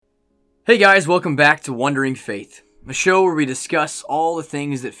Hey guys, welcome back to Wondering Faith, a show where we discuss all the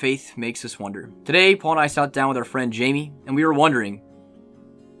things that faith makes us wonder. Today, Paul and I sat down with our friend Jamie, and we were wondering,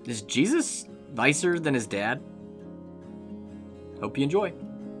 is Jesus nicer than his dad? Hope you enjoy.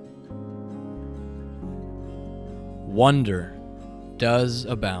 Wonder does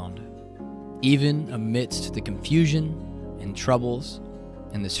abound, even amidst the confusion and troubles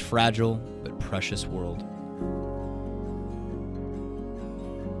in this fragile but precious world.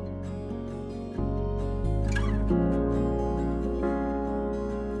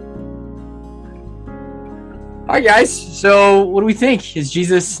 All right, guys. So, what do we think? Is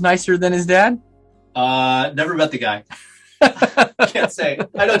Jesus nicer than his dad? Never met the guy. Can't say.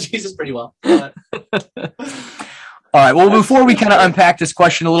 I know Jesus pretty well. All right. Well, before we kind of unpack this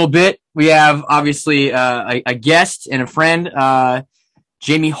question a little bit, we have obviously a guest and a friend,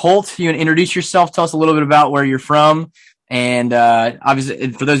 Jamie Holt. You want to introduce yourself? Tell us a little bit about where you're from, and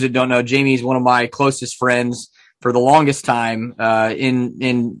obviously, for those that don't know, Jamie is one of my closest friends for the longest time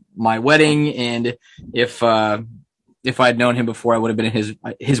in my wedding, and if I had known him before, I would have been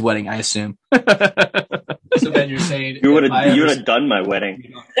at his wedding, I assume. So then you're saying you would have done my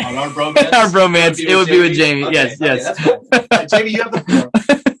wedding on our bromance? Our bromance, it would be with Jamie. Okay, yes. That's fine. Jamie, you have the floor.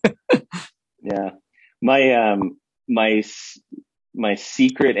 Yeah, my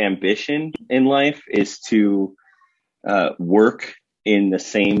secret ambition in life is to work in the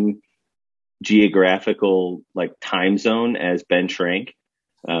same geographical time zone as Ben Schrank.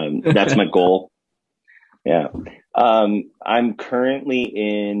 That's my goal. Yeah. I'm currently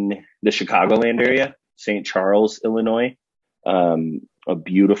in the Chicagoland area, St. Charles, Illinois. A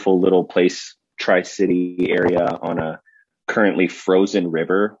beautiful little place, Tri-City area on a currently frozen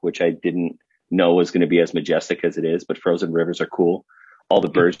river, which I didn't know was going to be as majestic as it is, but frozen rivers are cool. All the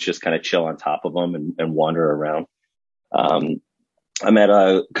birds just kind of chill on top of them and wander around. I'm at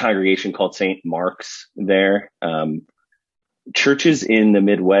a congregation called St. Mark's there. Churches in the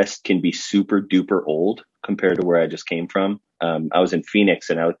Midwest can be super duper old compared to where I just came from. I was in Phoenix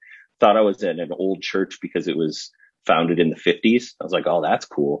and I thought I was at an old church because it was founded in the 50s. I was like, oh, that's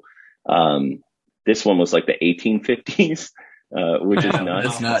cool. This one was like the 1850s, which is nuts.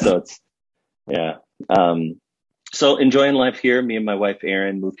 That's nuts. So it's, yeah. So enjoying life here. Me and my wife,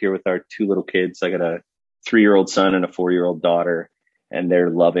 Erin, moved here with our two little kids. I got a 3-year-old son and a 4-year-old daughter, and they're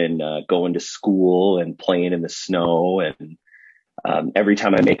loving going to school and playing in the snow. And every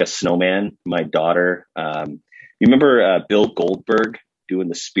time I make a snowman, my daughter, you remember Bill Goldberg doing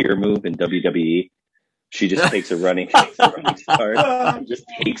the spear move in WWE? She just takes a running start and just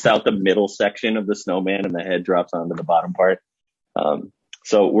takes out the middle section of the snowman, and the head drops onto the bottom part.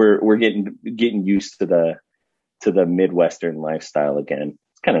 So we're getting used to the Midwestern lifestyle again.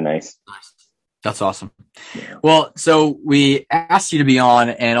 It's kind of nice. That's awesome. Yeah. Well, so we asked you to be on,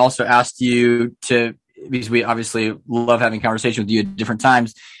 and also asked you to, because we obviously love having conversation with you at different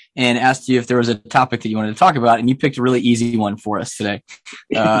times, and asked you if there was a topic that you wanted to talk about, and you picked a really easy one for us today.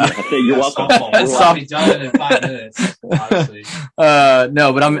 You're welcome. We're already done in 5 minutes, obviously.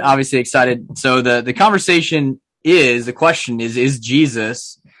 No, but I'm obviously excited. So the conversation the question is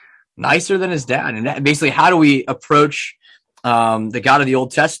Jesus nicer than his dad? And basically, how do we approach the God of the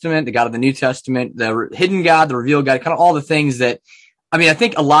Old Testament, the God of the New Testament, the hidden God, the revealed God, kind of all the things that, I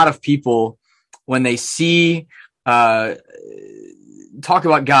think a lot of people, when they see, talk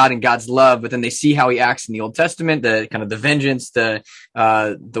about God and God's love, but then they see how he acts in the Old Testament, the kind of the vengeance, the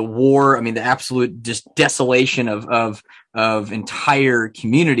war, the absolute just desolation of entire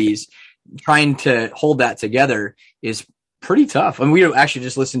communities, trying to hold that together is pretty tough. We actually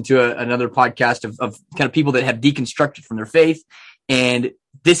just listened to another podcast of kind of people that have deconstructed from their faith. And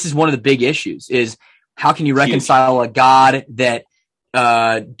this is one of the big issues, is how can you reconcile a God that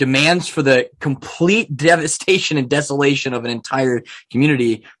demands for the complete devastation and desolation of an entire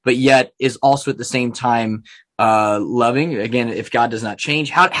community, but yet is also at the same time loving? Again, if God does not change,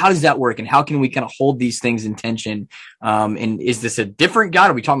 how does that work? And how can we kind of hold these things in tension? And is this a different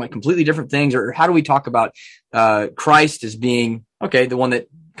God? Are we talking about completely different things? Or how do we talk about Christ as being, okay, the one that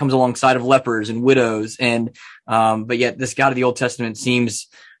comes alongside of lepers and widows, and but yet this God of the Old Testament seems,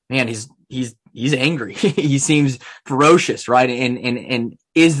 man, he's angry. He seems ferocious, right? And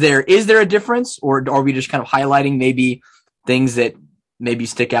is there a difference, or are we just kind of highlighting maybe things that maybe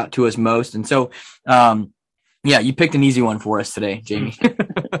stick out to us most? And so, yeah, you picked an easy one for us today, Jamie.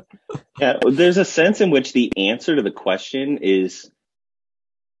 Yeah, there's a sense in which the answer to the question is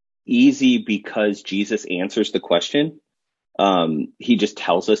easy because Jesus answers the question. He just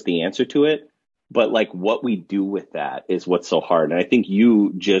tells us the answer to it. But what we do with that is what's so hard. And I think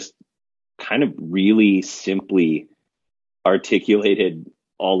you just kind of really simply articulated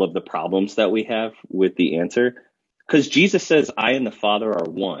all of the problems that we have with the answer. Because Jesus says, I and the Father are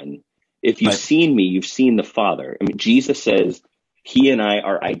one. If you've seen me, you've seen the Father. I mean, Jesus says he and I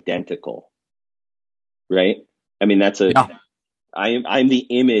are identical, right? I mean, I'm the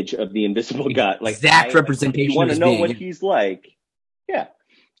image of the invisible God. Like exact representation. You want to know what being. he's like? Yeah.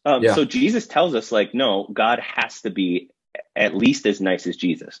 So Jesus tells us, like, no, God has to be at least as nice as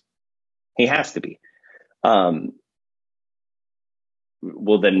Jesus. He has to be.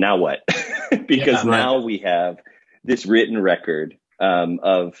 Well, then now what? Because now we have this written record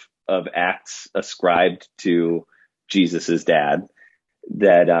of acts ascribed to Jesus's dad.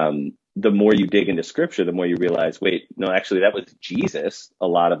 That the more you dig into Scripture, the more you realize, wait, no, actually, that was Jesus a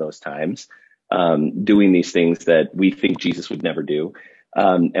lot of those times doing these things that we think Jesus would never do.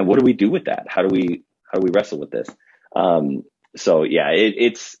 And what do we do with that? How do we wrestle with this? So yeah,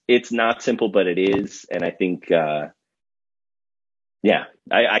 it's not simple, but it is, and I think.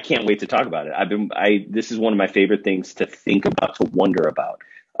 I can't wait to talk about it. This is one of my favorite things to think about, to wonder about.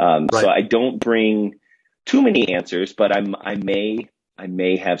 So I don't bring too many answers, but I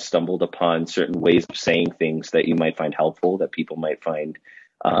may have stumbled upon certain ways of saying things that you might find helpful, that people might find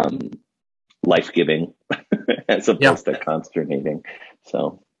life-giving as opposed to consternating.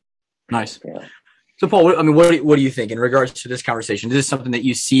 So nice. Yeah. So Paul, what do you think in regards to this conversation? Is this something that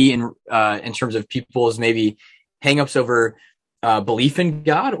you see in terms of people's maybe hangups over belief in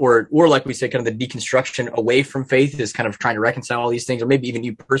God, or like we said, kind of the deconstruction away from faith is kind of trying to reconcile all these things, or maybe even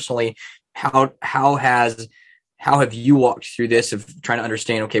you personally, how have you walked through this of trying to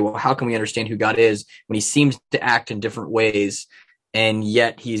understand, okay, well, how can we understand who God is when he seems to act in different ways and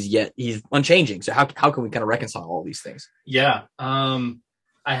yet he's unchanging? So how can we kind of reconcile all these things? Yeah.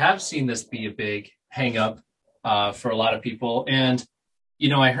 I have seen this be a big hang up for a lot of people. And,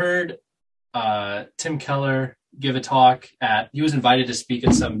 I heard Tim Keller give a talk he was invited to speak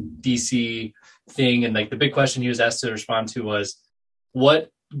at some DC thing. And like the big question he was asked to respond to was, what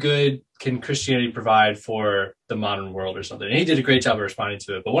good can Christianity provide for the modern world or something? And he did a great job of responding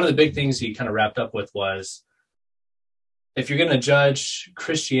to it. But one of the big things he kind of wrapped up with was, if you're going to judge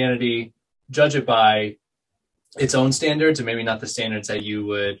Christianity, judge it by its own standards and maybe not the standards that you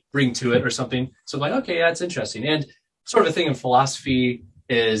would bring to it or something. So I'm like, okay, yeah, it's interesting. And sort of a thing in philosophy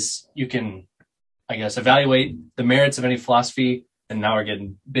is you can, I guess, evaluate the merits of any philosophy. And now we're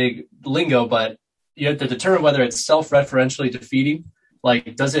getting big lingo, but you have to determine whether it's self-referentially defeating.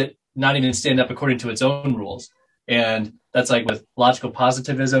 Like, does it not even stand up according to its own rules? And that's like with logical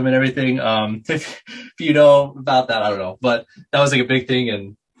positivism and everything. If you know about that, I don't know. But that was like a big thing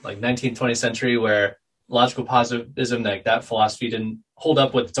in like 19th, 20th century where logical positivism, like that philosophy didn't hold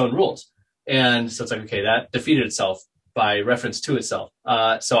up with its own rules. And so it's like, okay, that defeated itself by reference to itself.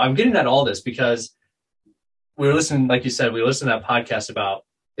 So I'm getting at all this because we were listening, like you said, we listened to that podcast about,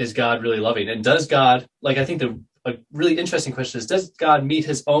 is God really loving? And does God, like, I think a really interesting question is, does God meet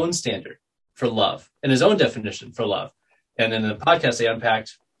his own standard for love and his own definition for love? And in the podcast, they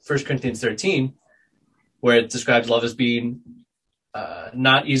unpacked 1 Corinthians 13, where it describes love as being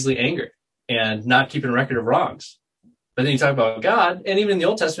not easily angered and not keeping a record of wrongs. But then you talk about God, and even in the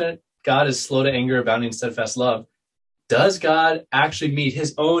Old Testament, God is slow to anger, abounding in steadfast love. Does God actually meet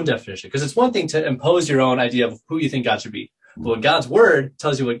his own definition? Because it's one thing to impose your own idea of who you think God should be. But when God's word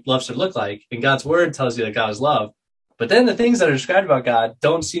tells you what love should look like, and God's word tells you that God is love, but then the things that are described about God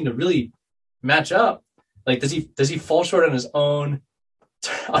don't seem to really match up. Like, does he fall short on his own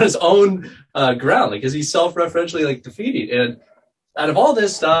ground? Like, is he self-referentially like defeated? And out of all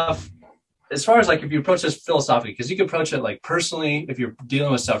this stuff, as far as like if you approach this philosophically, because you can approach it like personally if you're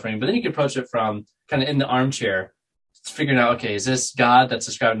dealing with suffering, but then you can approach it from kind of in the armchair, figuring out, okay, is this God that's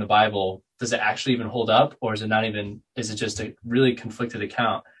described in the Bible, does it actually even hold up, or is it just a really conflicted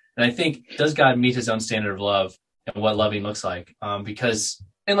account? And I think, does God meet his own standard of love and what loving looks like? Because,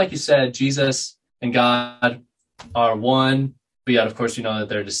 and like you said, Jesus and God are one, but yet of course you know that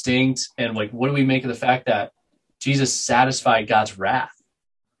they're distinct. And like, what do we make of the fact that Jesus satisfied God's wrath?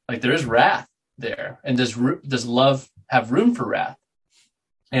 Like, there is wrath there, and does love have room for wrath?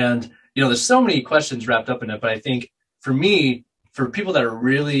 And there's so many questions wrapped up in it, but I think for me, for people that are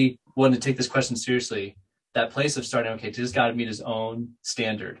really wanting to take this question seriously, that place of starting, okay, does God meet his own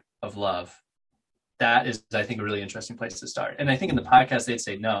standard of love? That is, I think, a really interesting place to start. And I think in the podcast, they'd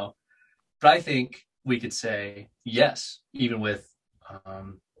say no, but I think we could say yes, even with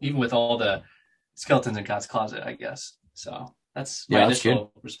all the skeletons in God's closet, I guess. So that's my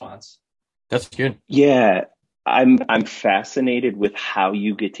initial response. That's good. Yeah. I'm fascinated with how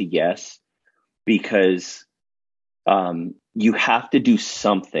you get to yes, because you have to do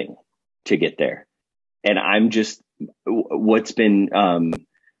something to get there. And I'm just, what's been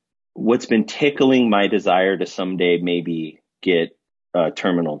what's been tickling my desire to someday maybe get a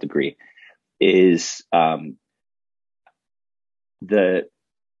terminal degree is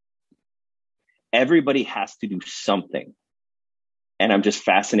everybody has to do something. And I'm just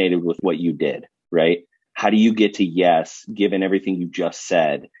fascinated with what you did, right? How do you get to yes, given everything you just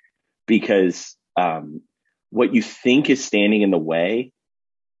said? Because what you think is standing in the way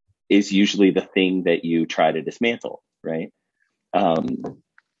is usually the thing that you try to dismantle, right?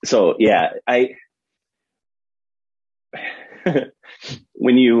 So yeah,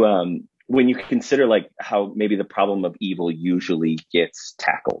 when you consider like how maybe the problem of evil usually gets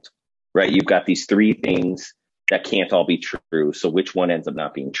tackled, right? You've got these three things that can't all be true. So which one ends up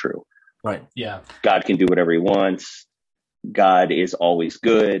not being true? Right. Yeah. God can do whatever he wants. God is always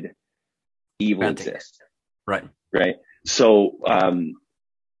good. Evil exists. Right. Right. So,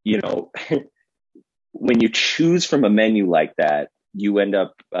 when you choose from a menu like that, you end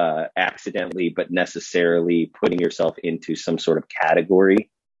up accidentally, but necessarily putting yourself into some sort of category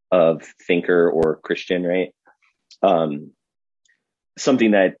of thinker or Christian, right?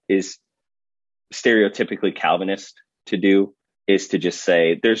 Something that is stereotypically Calvinist to do is to just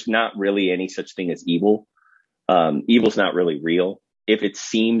say there's not really any such thing as evil. Evil's not really real. If it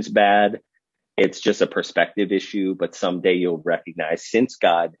seems bad, it's just a perspective issue, but someday you'll recognize, since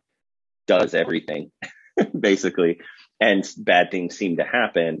God does everything basically, and bad things seem to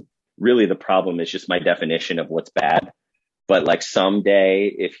happen, really the problem is just my definition of what's bad. But like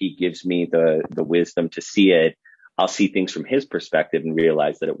someday, if he gives me the wisdom to see it, I'll see things from his perspective and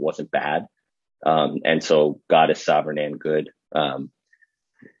realize that it wasn't bad. And so God is sovereign and good. I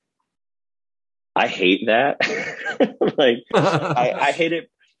hate that. Like I hate it.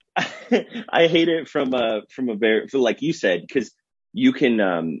 I hate it from a very, like you said, because you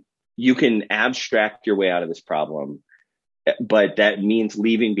can abstract your way out of this problem, but that means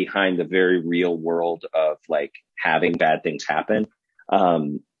leaving behind the very real world of like having bad things happen. I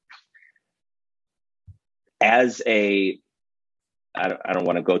don't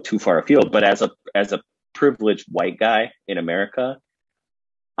want to go too far afield, but as a privileged white guy in America,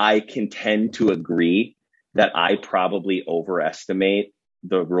 I can tend to agree that I probably overestimate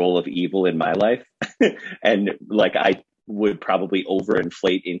the role of evil in my life. And like, I would probably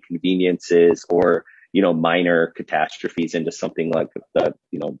overinflate inconveniences or, minor catastrophes into something like the,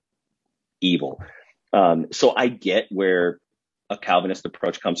 evil. So I get where a Calvinist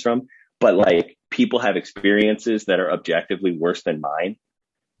approach comes from, but like, people have experiences that are objectively worse than mine.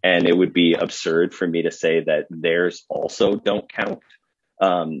 And it would be absurd for me to say that theirs also don't count.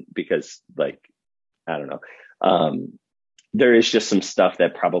 Because like, I don't know. There is just some stuff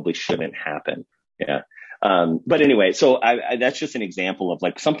that probably shouldn't happen. Yeah. But anyway, so that's just an example of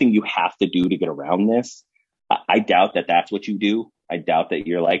like something you have to do to get around this. I doubt that that's what you do. I doubt that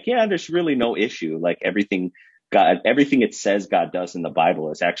you're like, yeah, there's really no issue. Like everything it says God does in the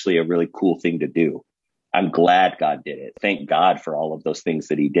Bible is actually a really cool thing to do. I'm glad God did it. Thank God for all of those things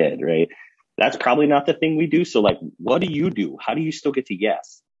that he did, right? That's probably not the thing we do. So like, what do you do? How do you still get to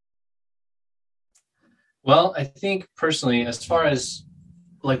yes? Well, I think personally, as far as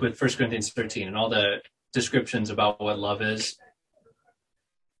like with 1 Corinthians 13 and all the descriptions about what love is,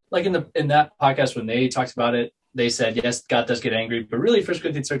 like in that podcast, when they talked about it, they said, yes, God does get angry, but really 1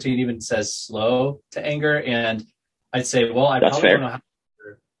 Corinthians 13 even says slow to anger. And I'd say, well, I That's probably fair. don't know how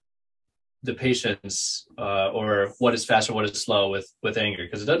the patience or what is fast or what is slow with anger,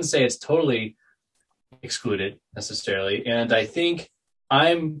 because it doesn't say it's totally excluded necessarily. And I think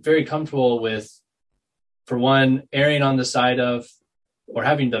I'm very comfortable with, for one, erring on the side of, or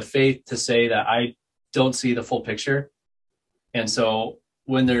having the faith to say that I don't see the full picture. And so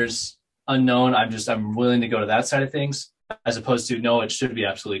when there's unknown, I'm willing to go to that side of things, as opposed to, no, it should be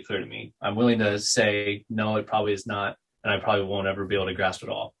absolutely clear to me. I'm willing to say, no, it probably is not, and I probably won't ever be able to grasp it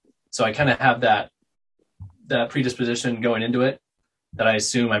all. So I kind of have that predisposition going into it, that I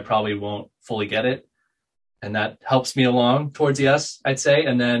assume I probably won't fully get it. And that helps me along towards yes, I'd say.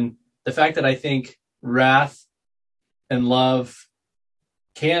 And then the fact that I think wrath and love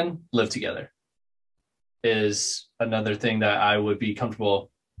can live together is another thing that I would be comfortable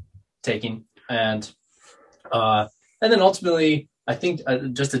taking. And then ultimately, I think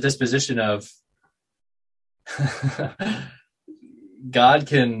just a disposition of God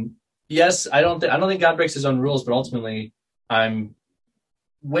can, yes, I don't think God breaks his own rules, but ultimately I'm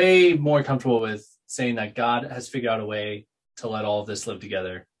way more comfortable with saying that God has figured out a way to let all of this live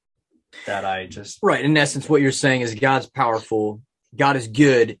together. That I just... Right. In essence, what you're saying is God's powerful, God is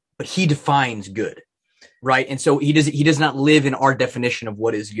good, but he defines good. Right. And so he does not live in our definition of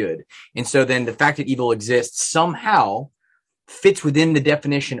what is good. And so then the fact that evil exists somehow fits within the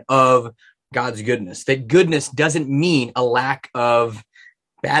definition of God's goodness. That goodness doesn't mean a lack of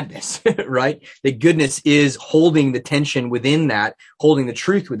badness, right? That goodness is holding the tension within that, holding the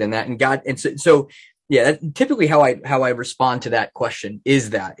truth within that. And God, and so yeah, typically how I respond to that question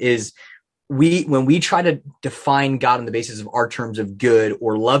is when we try to define God on the basis of our terms of good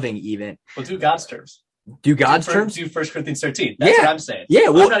or loving, even. Well, do God's terms. Do God's terms? Do 1 Corinthians 13. That's what I'm saying. Yeah.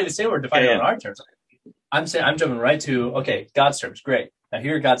 Well, I'm not even saying we're defining on our terms. I'm saying I'm jumping right to, okay, God's terms. Great. Now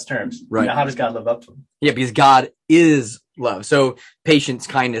here are God's terms. Right. Now how does God live up to them? Yeah, because God is love. So patience,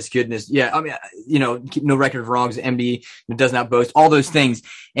 kindness, goodness. Yeah. I mean, no record of wrongs, envy, does not boast, all those things.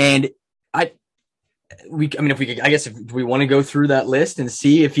 And if we want to go through that list and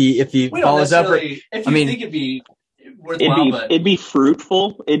see if he follows up. Think it'd be worthwhile, it'd be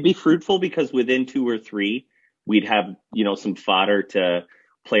fruitful. It'd be fruitful because within 2 or 3, we'd have, some fodder to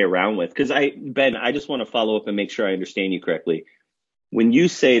play around with. Because Ben, I just want to follow up and make sure I understand you correctly. When you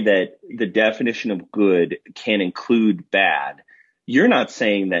say that the definition of good can include bad, you're not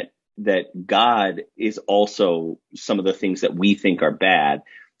saying that God is also some of the things that we think are bad.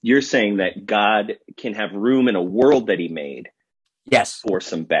 You're saying that God can have room in a world that he made. Yes. For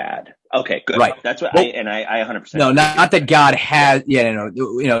some bad. Okay, good. Right. That's what I 100%. No, not that God has. Yeah,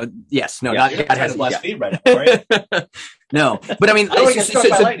 yes, no, God has blaspheme right now, right? No, but I mean, this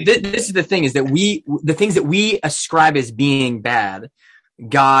is the thing: is that the things that we ascribe as being bad,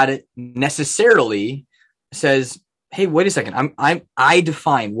 God necessarily says, hey, wait a second. I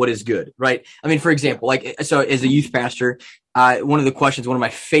define what is good, right? I mean, for example, so as a youth pastor, one of my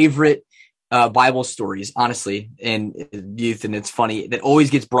favorite Bible stories, honestly, in youth, and it's funny, that always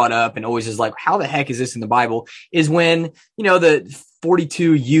gets brought up and always is like, how the heck is this in the Bible? Is when, the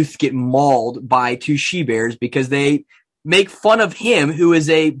 42 youth get mauled by 2 she-bears because they make fun of him who is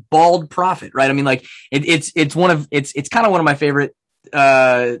a bald prophet, right? I mean, it's kind of one of my favorite.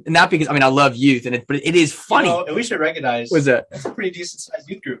 Not because I love youth, but it is funny. And we should recognize what's that? That's a pretty decent sized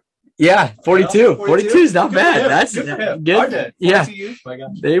youth group. Yeah, 42. 42 is not bad. That's good. Yeah, youth, my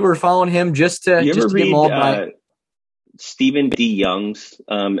gosh. They were following him just to get mauled by Stephen D. Young's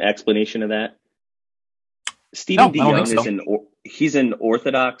explanation of that. Stephen D. Young he's an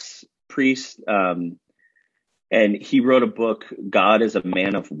Orthodox priest, and he wrote a book, God is a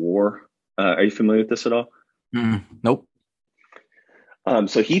Man of War. Are you familiar with this at all? Nope.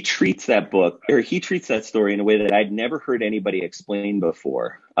 So he treats that story in a way that I'd never heard anybody explain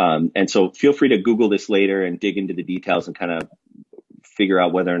before. And so feel free to Google this later and dig into the details and kind of figure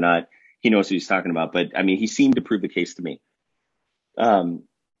out whether or not he knows what he's talking about. But I mean, he seemed to prove the case to me.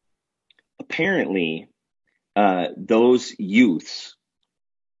 Apparently, those youths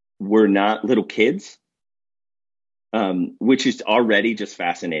were not little kids, which is already just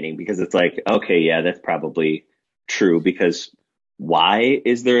fascinating because it's like, okay, yeah, that's probably true, because why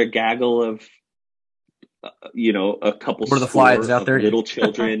is there a gaggle of, a couple of the flies out there, little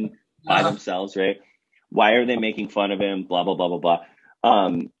children by themselves, right? Why are they making fun of him? Blah, blah, blah, blah,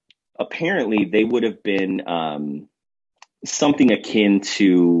 blah. Apparently they would have been something akin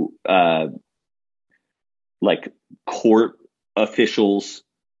to court officials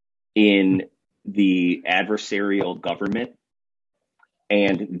in the adversarial government.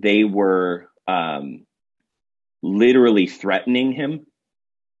 And they were literally threatening him,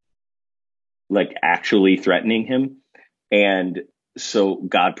 actually threatening him. And so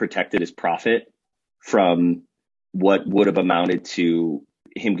God protected his prophet from what would have amounted to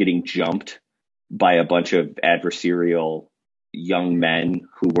him getting jumped by a bunch of adversarial young men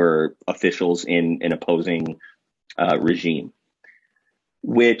who were officials in an opposing regime,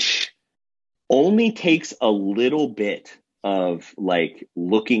 which only takes a little bit of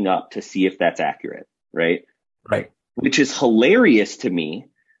looking up to see if that's accurate, right? Right. Which is hilarious to me,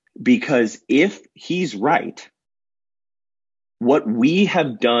 because if he's right, what we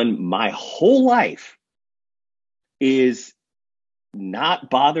have done my whole life is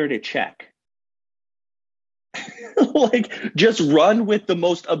not bother to check. Just run with the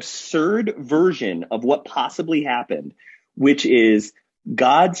most absurd version of what possibly happened, which is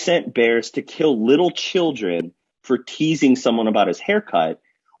God sent bears to kill little children for teasing someone about his haircut,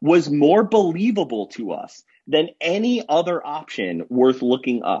 was more believable to us than any other option worth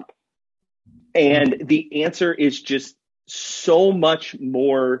looking up. And the answer is just so much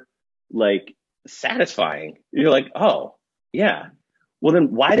more satisfying. You're like, oh, yeah. Well,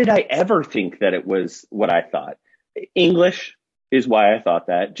 then why did I ever think that it was what I thought? English is why I thought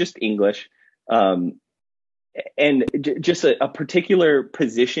that, just English. And just a particular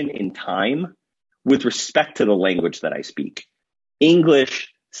position in time with respect to the language that I speak.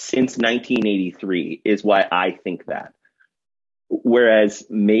 English since 1983 is why I think that. Whereas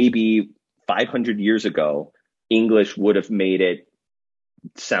maybe 500 years ago, English would have made it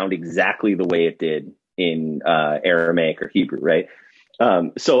sound exactly the way it did in Aramaic or Hebrew, right?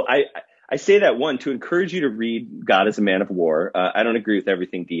 So I say that, one, to encourage you to read God as a Man of War. I don't agree with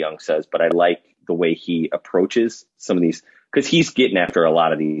everything DeYoung says, but I like the way he approaches some of these, because he's getting after a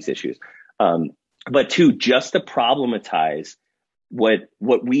lot of these issues. But two, just to problematize what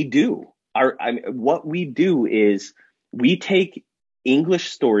we do. What we do is we take English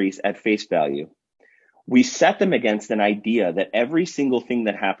stories at face value. We set them against an idea that every single thing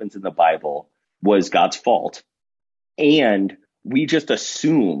that happens in the Bible was God's fault. And we just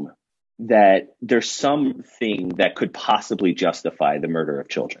assume that there's something that could possibly justify the murder of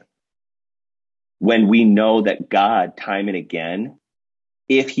children. When we know that God, time and again,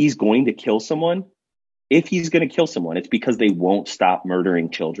 if he's going to kill someone, it's because they won't stop murdering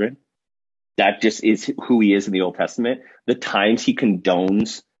children. That just is who he is in the Old Testament. The times he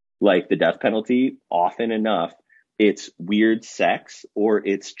condones like the death penalty, often enough, it's weird sex or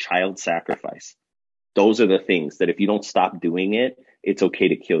it's child sacrifice. Those are the things that if you don't stop doing it, it's okay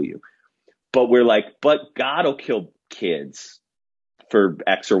to kill you. But we're like, but God will kill kids for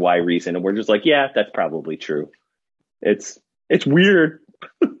X or Y reason. And we're just like, yeah, that's probably true. It's weird,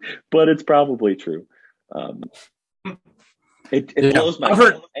 but it's probably true. It blows my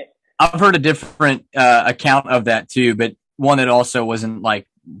mind. I've heard a different account of that too, but one that also wasn't like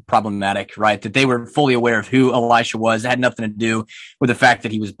problematic, right? That they were fully aware of who Elisha was. It had nothing to do with the fact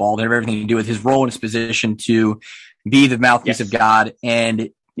that he was bald. It had everything to do with his role and his position to be the mouthpiece of God.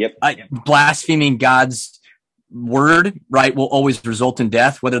 And blaspheming God's word, right, will always result in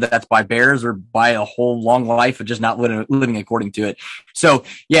death, whether that's by bears or by a whole long life of just not living according to it. So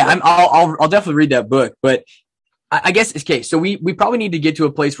yeah, I'll definitely read that book, but I guess it's okay. So we probably need to get to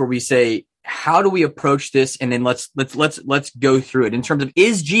a place where we say, how do we approach this? And then let's go through it in terms of,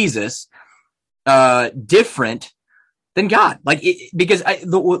 is Jesus different than God? Like, because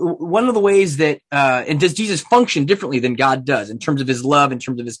one of the ways that, and does Jesus function differently than God does in terms of his love, in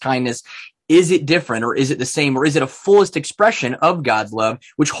terms of his kindness? Is it different, or is it the same, or is it a fullest expression of God's love,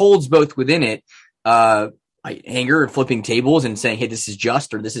 which holds both within it, anger and flipping tables and saying, hey, this is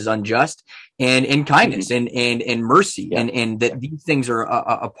just, or this is unjust, and kindness and mercy, and that these things are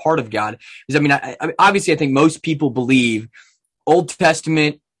a part of God. Because I obviously I think most people believe Old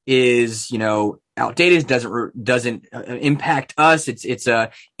Testament is, outdated, doesn't impact us. It's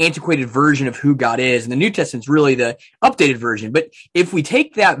a antiquated version of who God is, and the New Testament's really the updated version. But if we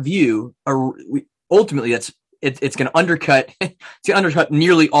take that view, ultimately it's going to undercut. It's going to undercut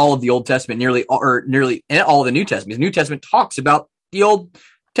nearly all of the Old Testament, nearly all of the New Testament. The New Testament talks about the Old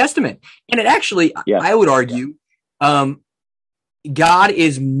Testament, and it actually, I would argue, God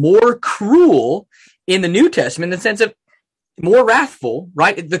is more cruel in the New Testament in the sense of more wrathful,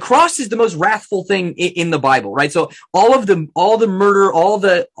 right? The cross is the most wrathful thing in the Bible, right? So all the murder, all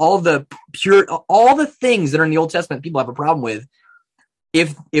the things that are in the Old Testament, people have a problem with.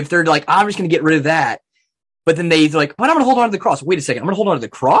 If they're like, I'm just going to get rid of that, but then they're like, but I'm going to hold on to the cross. Wait a second, I'm going to hold on to the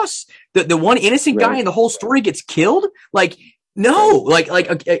cross. The one innocent guy in the whole story gets killed. Like, no,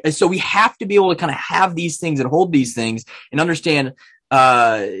 so we have to be able to kind of have these things and hold these things and understand.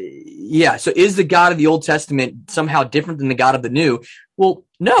 So is the God of the Old Testament somehow different than the God of the New? Well,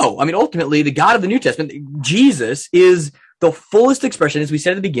 no. I mean, ultimately, the God of the New Testament, Jesus, is the fullest expression, as we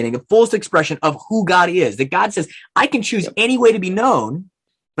said at the beginning, the fullest expression of who God is. That God says, I can choose any way to be known,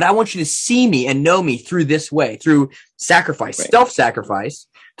 but I want you to see me and know me through this way, through sacrifice, self-sacrifice,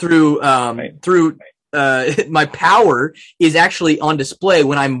 through my power is actually on display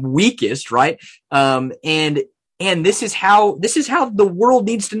when I'm weakest, right? And this is how the world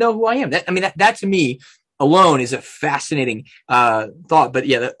needs to know who I am. That to me alone is a fascinating thought. But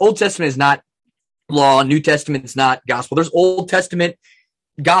yeah, the Old Testament is not law. New Testament is not gospel. There's Old Testament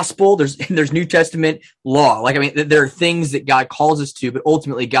gospel. There's New Testament law. There are things that God calls us to, but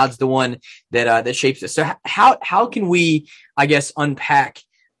ultimately God's the one that shapes us. So how can we, I guess, unpack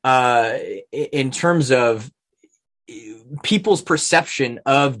in terms of people's perception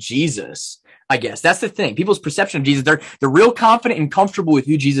of Jesus? I guess that's the thing. People's perception of Jesus, they're real confident and comfortable with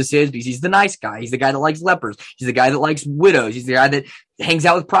who Jesus is because he's the nice guy. He's the guy that likes lepers. He's the guy that likes widows. He's the guy that hangs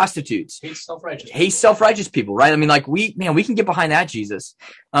out with prostitutes. Hates self-righteous people, right? We can get behind that Jesus.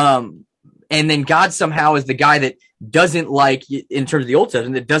 And then God somehow is the guy that doesn't like, in terms of the Old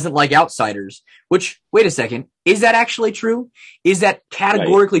Testament, that doesn't like outsiders, which, wait a second, is that actually true? Is that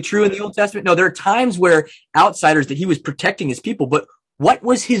categorically true in the Old Testament? No, there are times where outsiders, that he was protecting his people, but what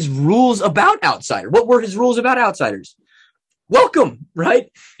was his rules about outsiders? What were his rules about outsiders? welcome, right?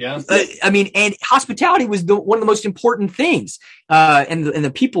 Yeah. I mean, and hospitality was one of the most important things. And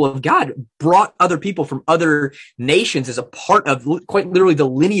the people of God brought other people from other nations as a part of quite literally the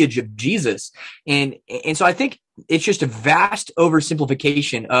lineage of Jesus. And so I think it's just a vast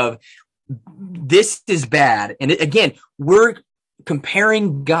oversimplification of this is bad. And again, we're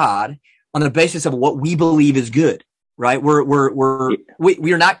comparing God on the basis of what we believe is good, right?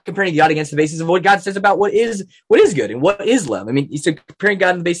 We are not comparing God against the basis of what God says about what is good and what is love. I mean, he's comparing God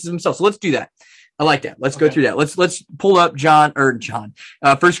on the basis of himself. So let's do that. I like that. Let's go through that. Let's pull up John, 1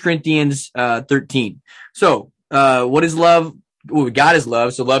 Corinthians 13. So what is love? Well, God is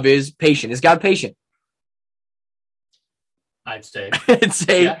love. So love is patient. Is God patient? I'd say.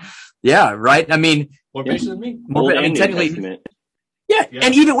 Yeah, right. I mean, more patient than me. Technically, yeah.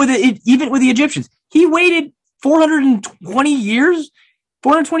 And even with the Egyptians, he waited 420 years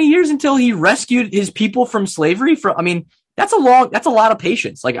until he rescued his people from slavery. That's a lot of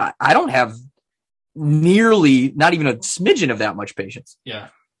patience. Like I don't have nearly, not even a smidgen of that much patience. Yeah.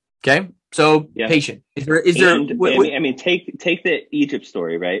 Okay. So patient. Is there? I mean, take the Egypt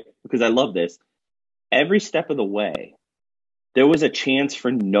story, right? Because I love this. Every step of the way, there was a chance for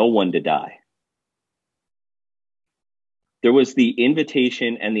no one to die. There was the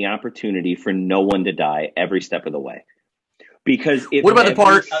invitation and the opportunity for no one to die every step of the way. Because what about the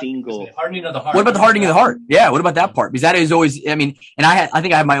part hardening of the heart? What about the hardening of the heart? Yeah, what about that part? Because that is always, I mean, and I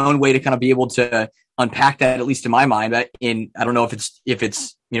think I have my own way to kind of be able to unpack that, at least in my mind. I don't know if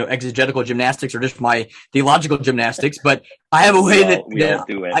it's exegetical gymnastics or just my theological gymnastics, but I have a way we all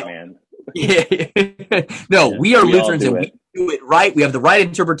do it, man. Yeah. No, we are Lutherans and we do it right. We have the right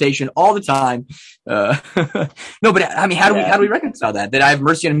interpretation all the time. No, but I mean, how do we reconcile that? That I have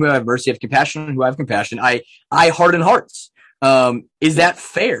mercy on whom I have mercy, I have compassion on whom I have compassion. I harden hearts. Is that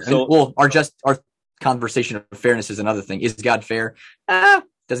fair? So, our conversation of fairness is another thing. Is God fair?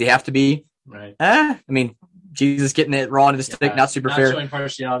 Does he have to be? Right. I mean, Jesus getting it raw into the stick, not super fair. Showing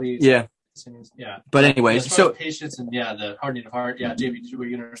partiality. Yeah. Yeah. But anyway, so patience and the hardening of heart. Yeah, Jamie, were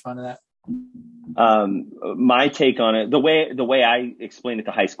you going to respond to that? My take on it, the way I explain it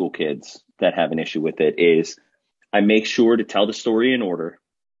to high school kids that have an issue with it is I make sure to tell the story in order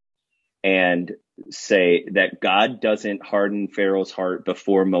and say that God doesn't harden Pharaoh's heart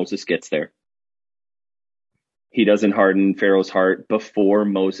before Moses gets there. He doesn't harden Pharaoh's heart before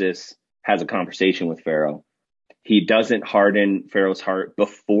Moses has a conversation with Pharaoh. He doesn't harden Pharaoh's heart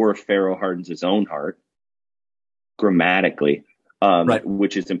before Pharaoh hardens his own heart, grammatically, right,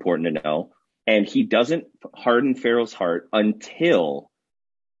 which is important to know. And he doesn't harden Pharaoh's heart until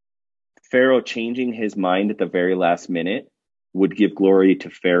Pharaoh changing his mind at the very last minute would give glory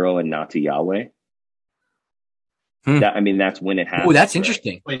to Pharaoh and not to Yahweh. That's when it happens. Oh, that's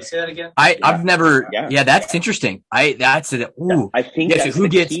interesting. Wait, say that again. I've never. Yeah, that's interesting. I think that's the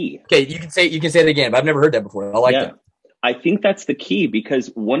key. Okay, you can say it again, but I've never heard that before. I like that. I think that's the key, because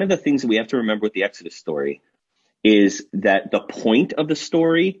one of the things that we have to remember with the Exodus story is that the point of the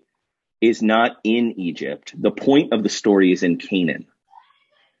story is not in Egypt. The point of the story is in Canaan,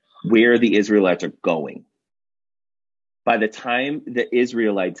 where the Israelites are going. By the time the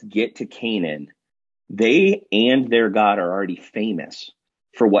Israelites get to Canaan, they and their God are already famous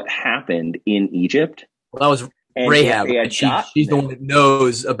for what happened in Egypt. Well, that was Rahab. And she's the one that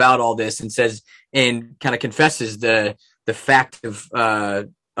knows about all this and says and kind of confesses the fact of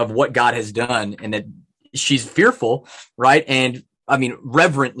what God has done, and that she's fearful, right? And I mean,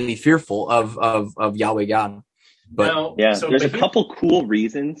 reverently fearful of Yahweh God. But there's a couple cool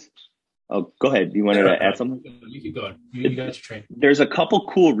reasons. Oh, go ahead. You wanted to add something? You keep going. You got your train. There's a couple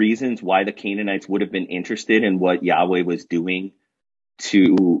cool reasons why the Canaanites would have been interested in what Yahweh was doing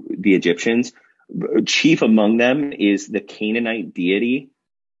to the Egyptians. Chief among them is the Canaanite deity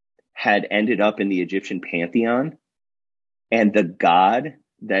had ended up in the Egyptian pantheon, and the god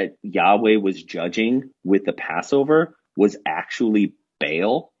that Yahweh was judging with the Passover was actually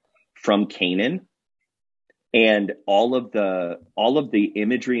Baal from Canaan. And all of the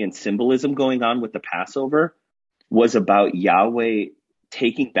imagery and symbolism going on with the Passover was about Yahweh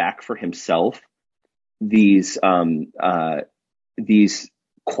taking back for himself these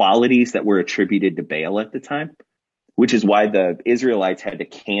qualities that were attributed to Baal at the time, which is why the Israelites had to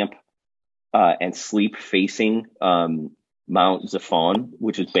camp and sleep facing Mount Zaphon,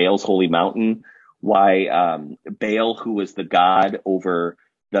 which is Baal's holy mountain. Why Baal, who was the god over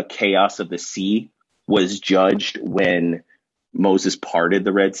the chaos of the sea, was judged when Moses parted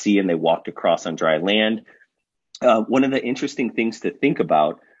the Red Sea and they walked across on dry land. One of the interesting things to think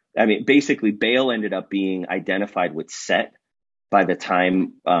about, basically Baal ended up being identified with Set. by the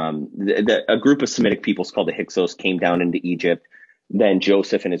time a group of Semitic peoples called the Hyksos came down into Egypt. Then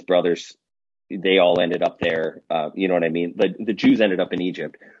Joseph and his brothers, they all ended up there. You know what I mean? The Jews ended up in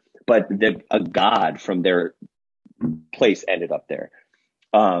Egypt, but a god from their place ended up there.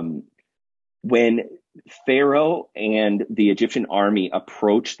 When Pharaoh and the Egyptian army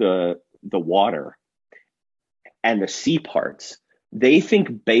approach the water and the sea parts, they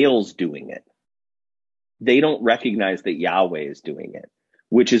think Baal's doing it. They don't recognize that Yahweh is doing it,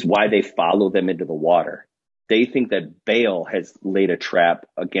 which is why they follow them into the water. They think that Baal has laid a trap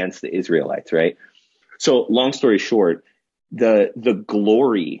against the Israelites, right? So long story short, the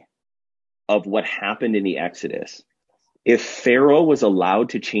glory of what happened in the Exodus, if Pharaoh was allowed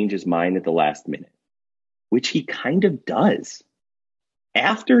to change his mind at the last minute, which he kind of does,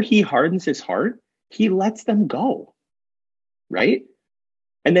 after he hardens his heart, he lets them go, right?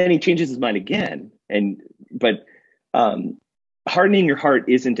 And then he changes his mind again. But hardening your heart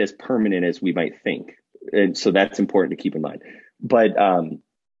isn't as permanent as we might think. And so that's important to keep in mind. But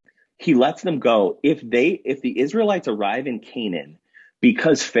he lets them go. If the Israelites arrive in Canaan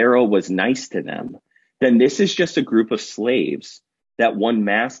because Pharaoh was nice to them, then this is just a group of slaves that one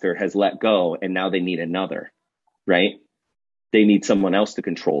master has let go, and now they need another, right? They need someone else to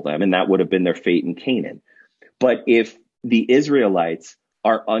control them, and that would have been their fate in Canaan. But if the Israelites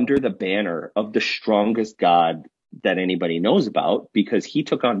are under the banner of the strongest God that anybody knows about, because he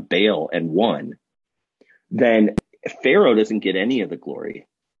took on Baal and won, then Pharaoh doesn't get any of the glory.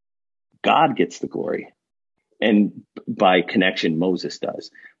 God gets the glory. And by connection, Moses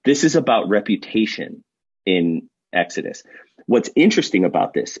does. This is about reputation in Exodus. What's interesting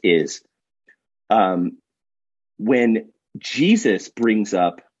about this is when Jesus brings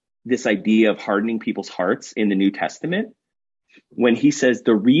up this idea of hardening people's hearts in the New Testament, when he says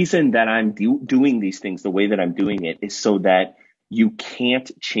the reason that I'm doing these things the way that I'm doing it is so that you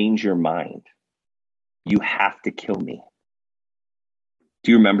can't change your mind. You have to kill me.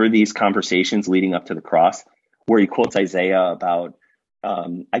 Do you remember these conversations leading up to the cross where he quotes Isaiah about,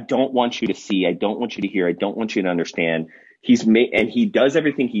 I don't want you to see, I don't want you to hear, I don't want you to understand. And he does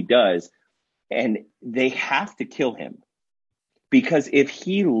everything he does, and they have to kill him. Because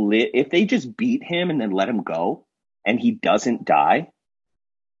if they just beat him and then let him go, and he doesn't die,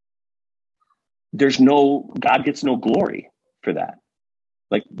 God gets no glory for that.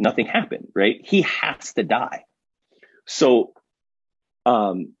 Like nothing happened, right? He has to die. So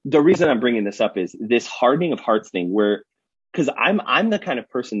the reason I'm bringing this up is this hardening of hearts thing, because I'm the kind of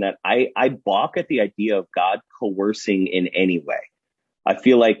person that I balk at the idea of God coercing in any way. I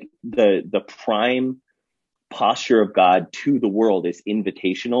feel like the prime posture of God to the world is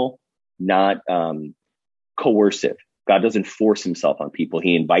invitational, not coercive. God doesn't force himself on people.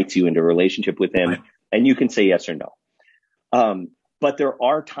 He invites you into a relationship with him, and you can say yes or no. But there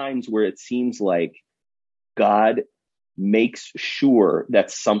are times where it seems like God makes sure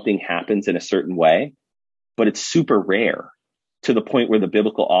that something happens in a certain way, but it's super rare to the point where the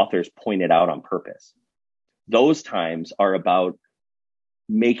biblical authors point it out on purpose. Those times are about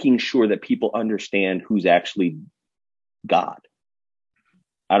making sure that people understand who's actually God.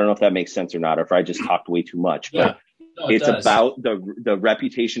 I don't know if that makes sense or not, or if I just talked way too much, but it's about the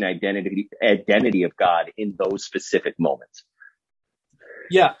reputation, identity of God in those specific moments.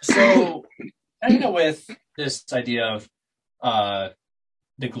 Yeah. So, with this idea of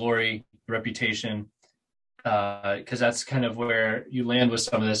the glory, reputation, because that's kind of where you land with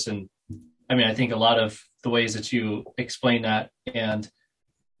some of this. And I think a lot of the ways that you explain that and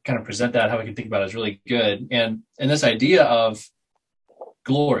kind of present that, how we can think about it, is really good. And this idea of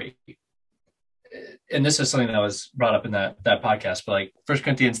glory, and this is something that was brought up in that podcast, but like 1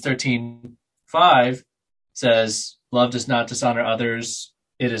 Corinthians 13:5 says, love does not dishonor others.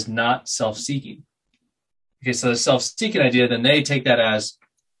 It is not self-seeking. Okay, so the self-seeking idea, then they take that as,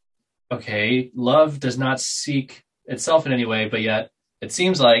 okay, love does not seek itself in any way, but yet it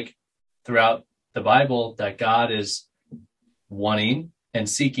seems like throughout the Bible that God is wanting and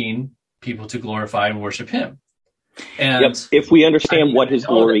seeking people to glorify and worship him. And if we understand what his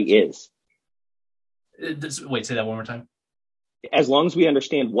glory is. Wait, say that one more time. As long as we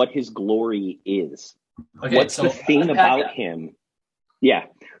understand what his glory is. Okay, what's the thing about him? Yeah.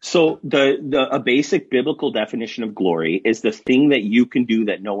 So a basic biblical definition of glory is the thing that you can do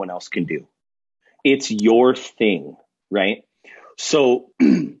that no one else can do. It's your thing, right? So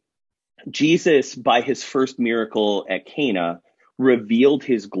Jesus, by his first miracle at Cana, revealed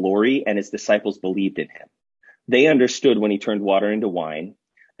his glory, and his disciples believed in him. They understood when he turned water into wine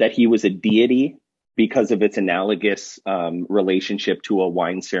that he was a deity because of its analogous relationship to a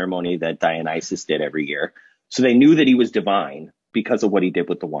wine ceremony that Dionysus did every year. So they knew that he was divine, because of what he did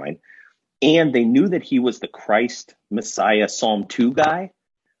with the wine. And they knew that he was the Christ Messiah Psalm 2 guy,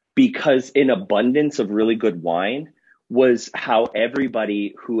 because an abundance of really good wine was how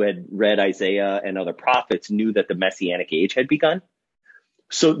everybody who had read Isaiah and other prophets knew that the Messianic age had begun.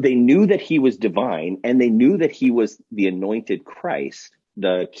 So they knew that he was divine, and they knew that he was the anointed Christ,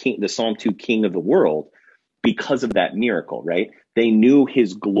 the king, the Psalm 2 king of the world, because of that miracle, right? They knew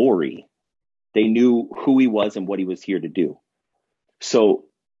his glory. They knew who he was and what he was here to do. So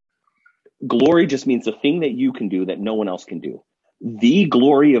glory just means the thing that you can do that no one else can do. The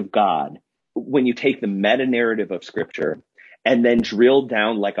glory of God, when you take the meta narrative of scripture and then drill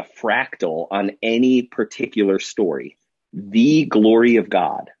down like a fractal on any particular story, the glory of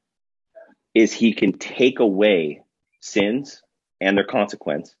God is he can take away sins and their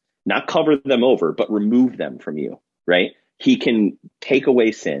consequence, not cover them over, but remove them from you, right? He can take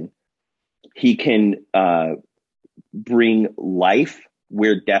away sin. He can bring life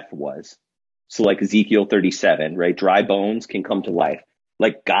where death was. So like Ezekiel 37, right? Dry bones can come to life.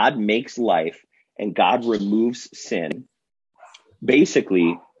 Like God makes life and God removes sin.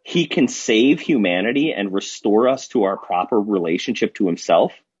 Basically, he can save humanity and restore us to our proper relationship to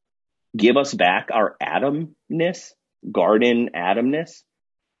himself, give us back our Adamness, garden Adamness.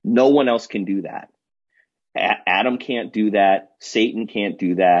 No one else can do that. Adam can't do that. Satan can't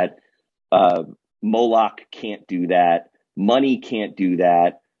do that. Moloch can't do that. Money can't do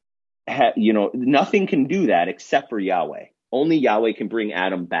that. Nothing can do that except for Yahweh. Only Yahweh can bring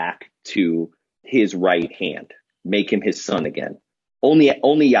Adam back to his right hand, make him his son again.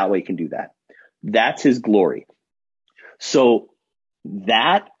 Only Yahweh can do that. That's his glory. So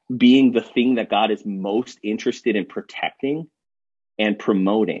that being the thing that God is most interested in protecting and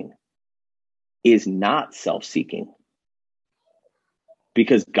promoting is not self-seeking,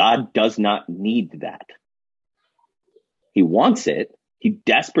 because God does not need that. He wants it. He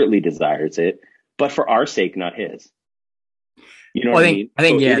desperately desires it, but for our sake, not his. You know what I mean? I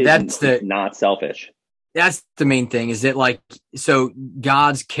think, it's not selfish. That's the main thing, is that so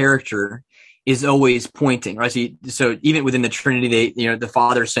God's character is always pointing, right? So even within the Trinity, the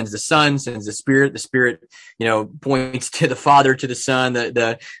Father sends the Son, sends the Spirit points to the Father, to the Son,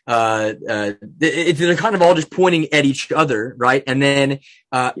 they're kind of all just pointing at each other, right? And then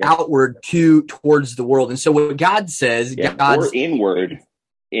outward towards the world. And so what God says, or inward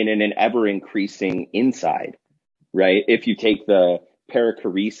in an ever increasing inside, right? If you take the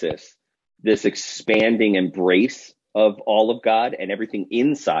perichoresis, this expanding embrace of all of God, and everything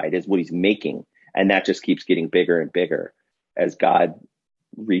inside is what he's making. And that just keeps getting bigger and bigger as God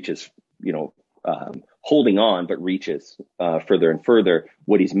reaches, holding on, but reaches further and further.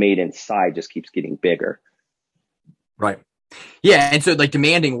 What he's made inside just keeps getting bigger. Right. Yeah. And so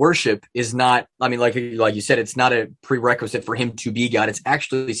demanding worship is not, like you said, it's not a prerequisite for him to be God. It's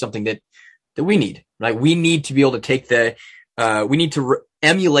actually something that we need, right? We need to be able to take we need to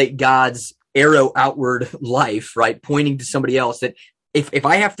emulate God's arrow outward life, right? Pointing to somebody else. That if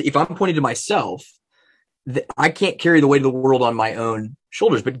I'm pointing to myself, I can't carry the weight of the world on my own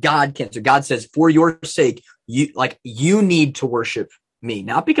shoulders, but God can. So God says, for your sake, you need to worship me,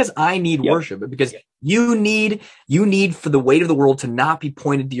 not because I need worship, but because you need for the weight of the world to not be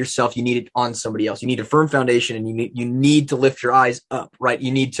pointed to yourself. You need it on somebody else. You need a firm foundation, and you need to lift your eyes up, right?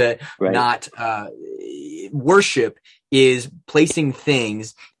 You need to not worship is placing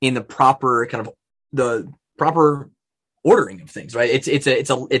things in the proper proper ordering of things, right?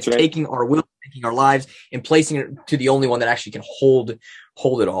 It's taking our will, taking our lives, and placing it to the only one that actually can hold it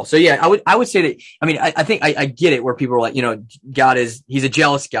all. So yeah, I would say that. I think I get it where people are like, God he's a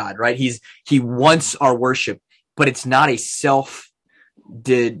jealous God, right? He wants our worship, but it's not a it's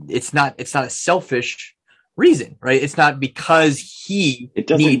not a selfish reason, right? It's not because it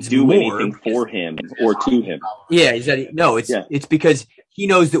doesn't do anything for him or to him. Yeah, it's because he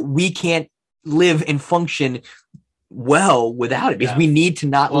knows that we can't live and function well without it, because we need to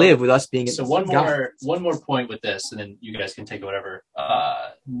not live with us being. So one more point with this, and then you guys can take whatever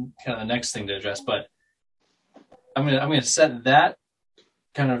kind of the next thing to address. But I'm gonna set that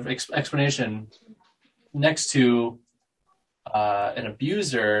kind of explanation next to an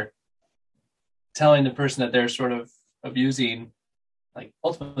abuser telling the person that they're sort of abusing,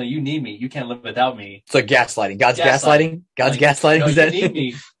 ultimately, you need me. You can't live without me. It's like gaslighting. God's gaslighting. God's gaslighting. You need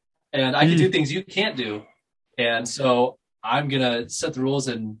me, and I can do things you can't do. And so I'm going to set the rules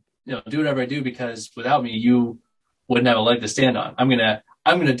and do whatever I do, because without me, you wouldn't have a leg to stand on. I'm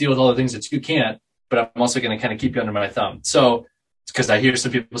going to deal with all the things that you can't, but I'm also going to kind of keep you under my thumb. So because I hear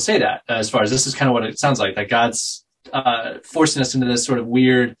some people say that, as far as this is kind of what it sounds like, that God's forcing us into this sort of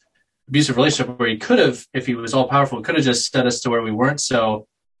weird abusive relationship where he could have, if he was all powerful, could have just set us to where we weren't so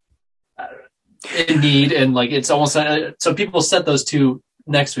in need. And like, it's almost, so people set those two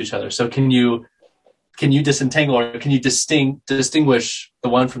next to each other. So can you disentangle, or can you distinguish the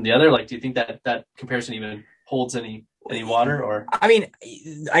one from the other? Like, do you think that comparison even holds any water? Or I mean,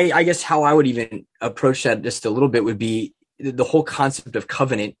 I guess how I would even approach that just a little bit would be the whole concept of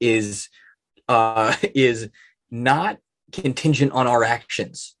covenant is not contingent on our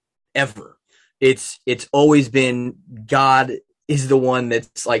actions ever. It's always been God is the one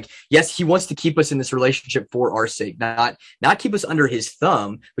that's like, yes, he wants to keep us in this relationship for our sake, not keep us under his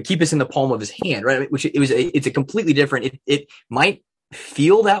thumb, but keep us in the palm of his hand, right? Which it's a completely different, it might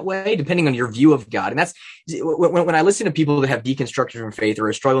feel that way depending on your view of God. And that's when I listen to people that have deconstructed from faith or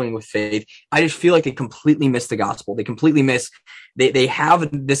are struggling with faith, I just feel like they completely miss the gospel. They completely miss, they have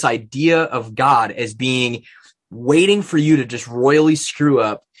this idea of God as being waiting for you to just royally screw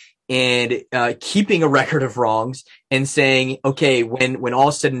up and keeping a record of wrongs and saying, okay, when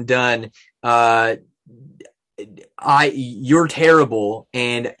all's said and done, you're terrible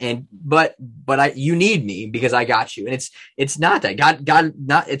but you need me because I got you. And it's not that God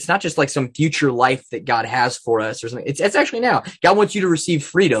it's not just like some future life that God has for us or something. It's actually now. God wants you to receive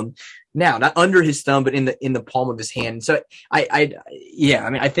freedom now, not under his thumb, but in the palm of his hand. So I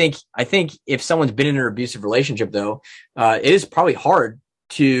think if someone's been in an abusive relationship though, it is probably hard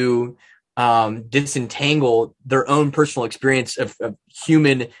to disentangle their own personal experience of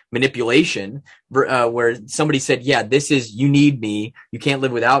human manipulation, where somebody said, yeah, this is, you need me, you can't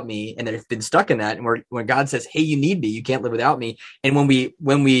live without me. And they've been stuck in that. And when God says, hey, you need me, you can't live without me. And when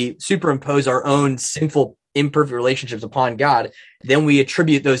we superimpose our own sinful, imperfect relationships upon God, then we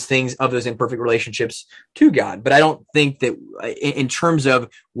attribute those things of those imperfect relationships to God. But I don't think that in terms of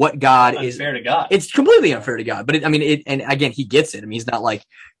what God is unfair to God, it's completely unfair to God. But and again, he gets it. I mean, he's not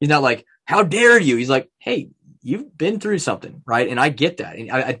like, how dare you? He's like, hey, you've been through something, right? And I get that.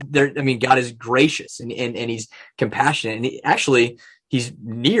 And God is gracious and he's compassionate, and he's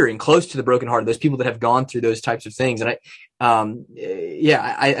near and close to the brokenhearted, those people that have gone through those types of things. And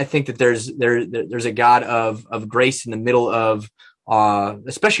I think that there's a God of grace in the middle of,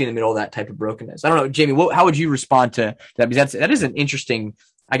 especially in the middle of that type of brokenness. I don't know, Jamie, how would you respond to that? Because that is an interesting,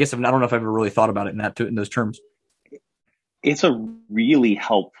 I guess, I don't know if I've ever really thought about it in those terms. It's a really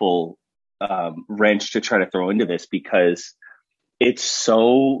helpful wrench to try to throw into this, because it's so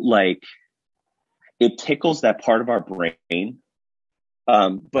like, it tickles that part of our brain.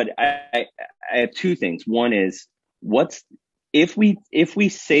 But I have two things. One is, if we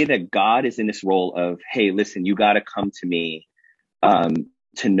say that God is in this role of, hey, listen, you got to come to me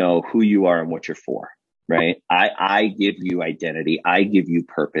to know who you are and what you're for, right? I give you identity. I give you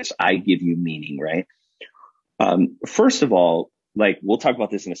purpose. I give you meaning, right? First of all, like, we'll talk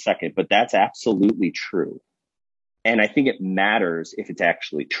about this in a second, but that's absolutely true. And I think it matters if it's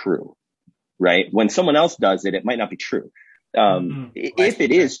actually true, right? When someone else does it, it might not be true. If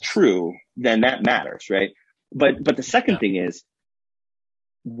it is true, then that matters, right? But the second thing is,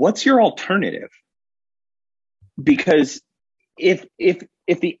 what's your alternative? Because if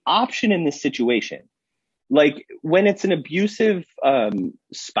the option in this situation, like when it's an abusive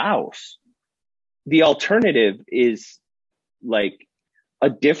spouse, the alternative is like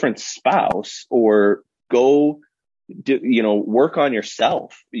a different spouse, or go work on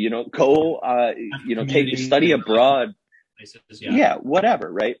yourself, go study abroad. Yeah,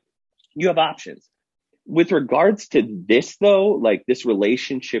 whatever, right? You have options. With regards to this though, like this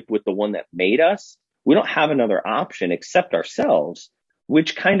relationship with the one that made us, we don't have another option except ourselves,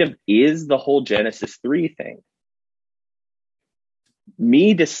 which kind of is the whole Genesis 3 thing.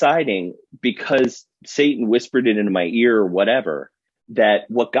 Me deciding, because Satan whispered it into my ear or whatever, that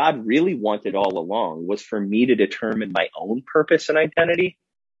what God really wanted all along was for me to determine my own purpose and identity,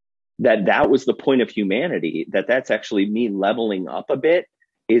 that was the point of humanity, that's actually me leveling up a bit,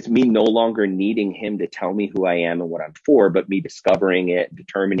 is me no longer needing him to tell me who I am and what I'm for, but me discovering it,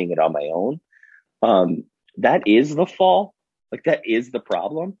 determining it on my own. That is the fall. Like, that is the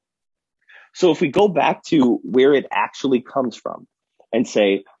problem. So if we go back to where it actually comes from and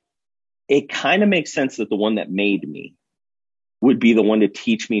say, it kind of makes sense that the one that made me would be the one to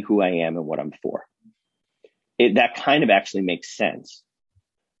teach me who I am and what I'm for. That kind of actually makes sense.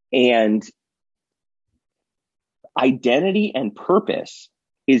 And identity and purpose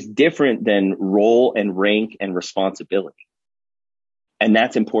is different than role and rank and responsibility. And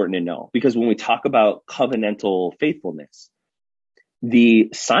that's important to know, because when we talk about covenantal faithfulness, the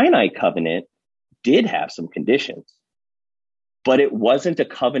Sinai covenant did have some conditions, but it wasn't a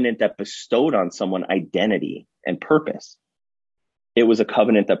covenant that bestowed on someone identity and purpose. It was a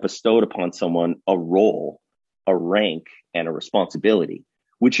covenant that bestowed upon someone a role, a rank, and a responsibility,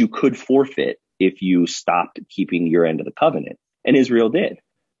 which you could forfeit if you stopped keeping your end of the covenant. And Israel did.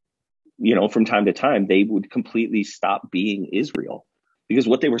 From time to time, they would completely stop being Israel, because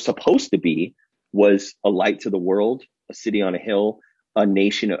what they were supposed to be was a light to the world, a city on a hill, a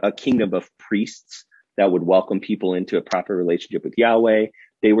nation, a kingdom of priests that would welcome people into a proper relationship with Yahweh.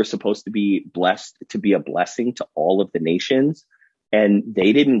 They were supposed to be blessed, to be a blessing to all of the nations. And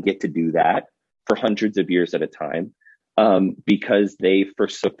they didn't get to do that for hundreds of years at a time, because they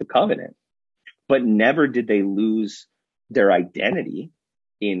forsook the covenant. But never did they lose their identity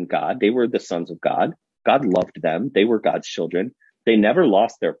in God. They were the sons of God. God loved them. They were God's children. They never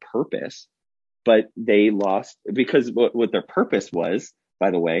lost their purpose, but they lost, because what their purpose was,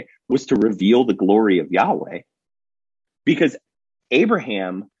 by the way, was to reveal the glory of Yahweh. Because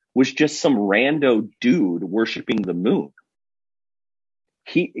Abraham was just some rando dude worshiping the moon.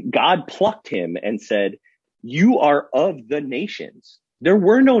 God plucked him and said, you are of the nations. There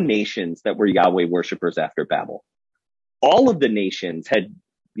were no nations that were Yahweh worshipers after Babel. All of the nations had,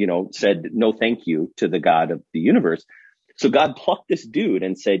 said no thank you to the God of the universe. So God plucked this dude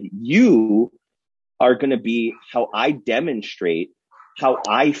and said, you are going to be how I demonstrate how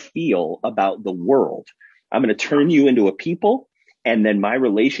I feel about the world. I'm going to turn you into a people. And then my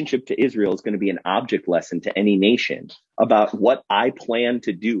relationship to Israel is going to be an object lesson to any nation about what I plan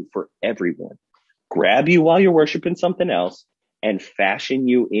to do for everyone. Grab you while you're worshiping something else and fashion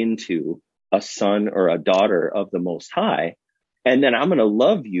you into a son or a daughter of the Most High. And then I'm going to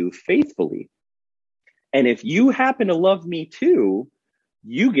love you faithfully. And if you happen to love me too,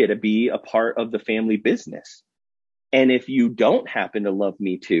 you get to be a part of the family business. And if you don't happen to love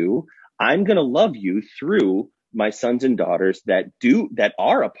me too, I'm going to love you through my sons and daughters that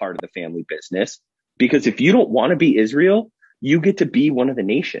are a part of the family business. Because if you don't want to be Israel, you get to be one of the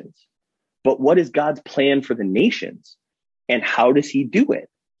nations. But what is God's plan for the nations? And how does he do it?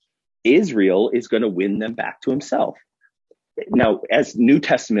 Israel is going to win them back to himself. Now, as New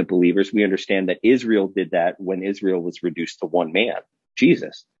Testament believers, we understand that Israel did that when Israel was reduced to one man,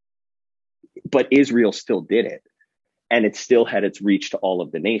 Jesus. But Israel still did it. And it still had its reach to all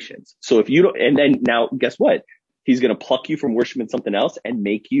of the nations. So if you don't, and then now guess what? He's going to pluck you from worshiping something else and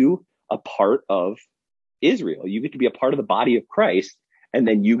make you a part of Israel. You get to be a part of the body of Christ. And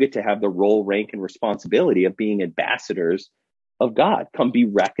then you get to have the role, rank, and responsibility of being ambassadors of God. Come be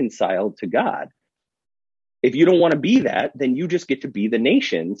reconciled to God. If you don't want to be that, then you just get to be the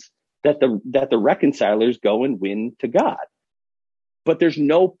nations that the reconcilers go and win to God. But there's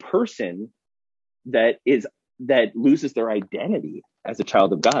no person that loses their identity as a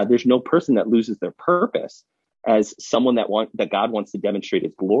child of God. There's no person that loses their purpose as someone that God wants to demonstrate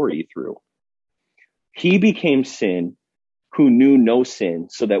his glory through. He became sin who knew no sin,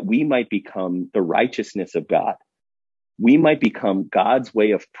 so that we might become the righteousness of God. We might become God's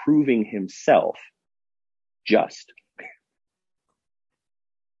way of proving himself just.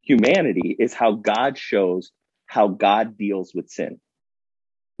 Humanity is how God shows how God deals with sin,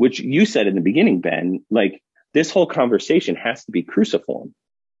 which you said in the beginning, Ben, like this whole conversation has to be cruciform.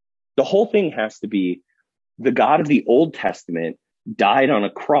 The whole thing has to be the God of the Old Testament died on a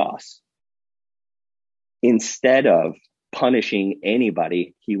cross instead of punishing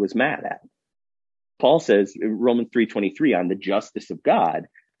anybody he was mad at. Paul says in Romans 3:23 on the justice of God,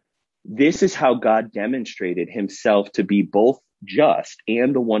 this is how God demonstrated himself to be both just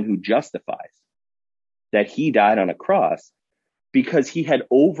and the one who justifies, that he died on a cross because he had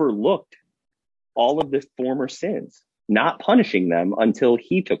overlooked all of the former sins, not punishing them until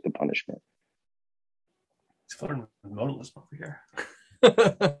he took the punishment. It's fun modalism over here.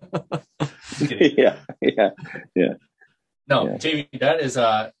 Yeah. No, Yeah. Jamie, that is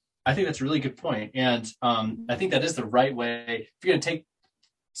I think that's a really good point. And I think that is the right way. If you're going to take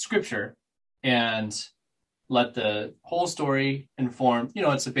scripture and let the whole story inform,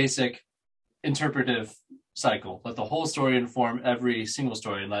 it's a basic interpretive cycle. Let the whole story inform every single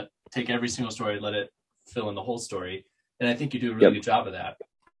story, and take every single story, let it fill in the whole story. And I think you do a really good job of that.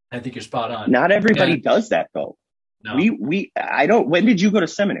 I think you're spot on. Not everybody does that though. No. When did you go to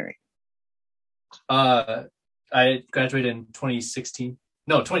seminary? I graduated in 2016.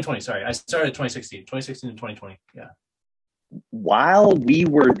 No, 2020. Sorry. I started 2016 and 2020. Yeah. While we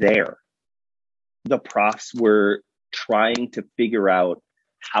were there, the profs were trying to figure out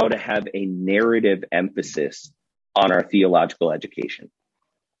how to have a narrative emphasis on our theological education.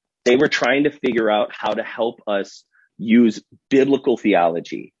 They were trying to figure out how to help us use biblical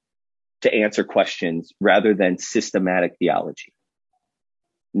theology to answer questions rather than systematic theology.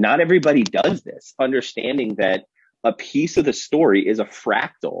 Not everybody does this, understanding that a piece of the story is a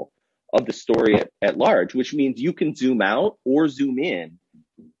fractal of the story at large, which means you can zoom out or zoom in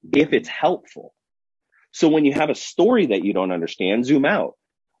if it's helpful. So when you have a story that you don't understand, zoom out.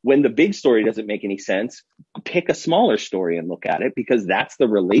 When the big story doesn't make any sense, pick a smaller story and look at it, because that's the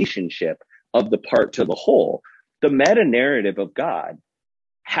relationship of the part to the whole. The meta narrative of God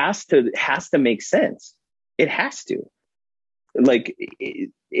has to make sense. It has to. Like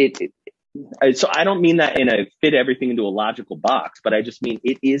so I don't mean that in a fit everything into a logical box, but I just mean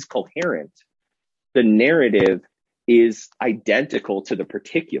it is coherent. The narrative is identical to the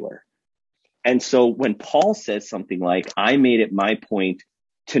particular. And so when Paul says something like, I made it my point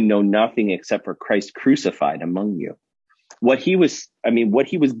to know nothing except for Christ crucified among you, what he was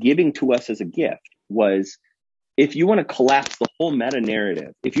giving to us as a gift was, if you want to collapse the whole meta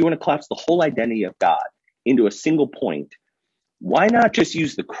narrative, if you want to collapse the whole identity of God into a single point, why not just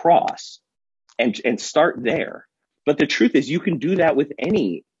use the cross and start there? But the truth is, you can do that with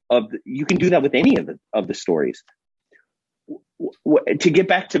any of the stories. To get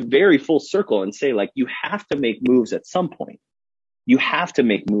back to very full circle and say, like, you have to make moves at some point. You have to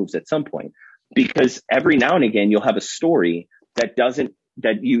make moves at some point, because every now and again you'll have a story that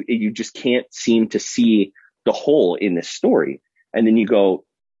you just can't seem to see the whole in this story. And then you go,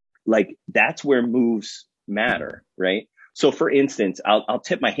 like, that's where moves matter, right? So for instance, I'll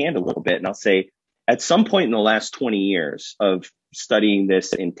tip my hand a little bit and I'll say, at some point in the last 20 years of studying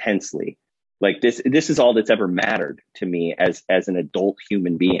this intensely, like this is all that's ever mattered to me as an adult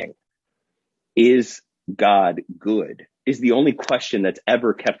human being. Is God good? Is the only question that's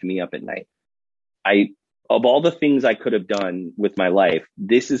ever kept me up at night. Of all the things I could have done with my life,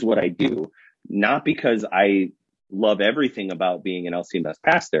 this is what I do, not because I love everything about being an LCMS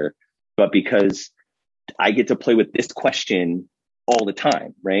pastor, but because I get to play with this question all the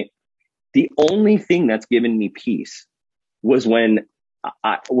time, right? The only thing that's given me peace was when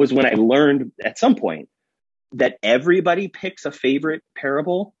I learned at some point that everybody picks a favorite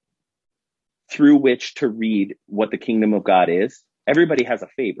parable through which to read what the kingdom of God is. Everybody has a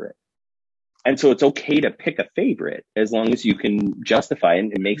favorite. And so it's okay to pick a favorite as long as you can justify it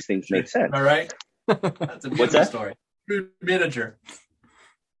and it makes things make sense. All right. That's a beautiful story. Food manager.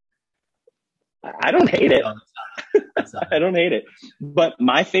 I don't hate it. I don't hate it. But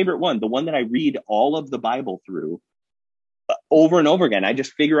my favorite one, the one that I read all of the Bible through over and over again, I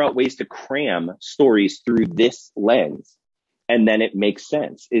just figure out ways to cram stories through this lens, and then it makes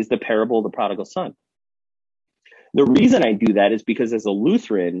sense, is the parable of the prodigal son. The reason I do that is because as a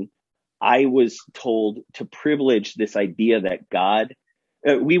Lutheran, I was told to privilege this idea that God,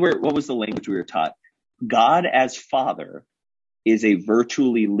 what was the language we were taught? God as Father is a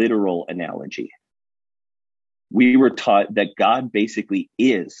virtually literal analogy. We were taught that God basically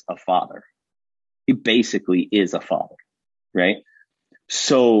is a father. He basically is a father, right?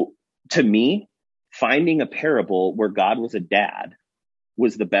 So to me, finding a parable where God was a dad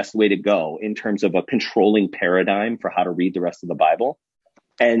was the best way to go in terms of a controlling paradigm for how to read the rest of the Bible.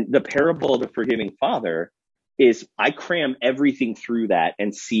 And the parable of the forgiving father is, I cram everything through that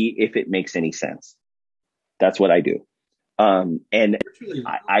and see if it makes any sense. That's what I do. And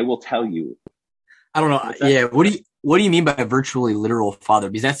I will tell you. I don't know. Yeah. What do you mean by a virtually literal father?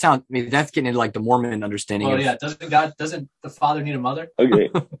 Because that's getting into like the Mormon understanding. Oh yeah. Doesn't the father need a mother? Okay.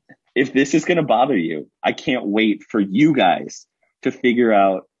 If this is going to bother you, I can't wait for you guys to figure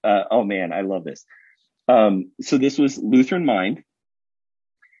out, oh man, I love this. So this was Lutheran Mind.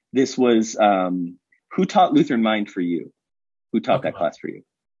 This was, who taught Lutheran Mind for you? Who taught that class for you?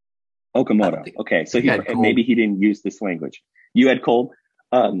 Okamoto. Okay. So maybe he didn't use this language. You had Kolb?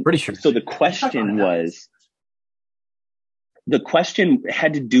 Pretty sure. So the question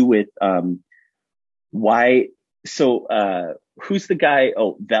had to do with, why, so, who's the guy?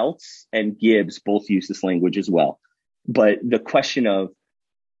 Oh, Veltz and Gibbs both use this language as well. But the question of,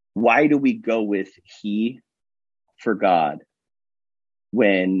 why do we go with he for God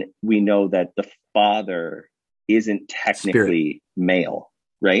when we know that the Father isn't technically male,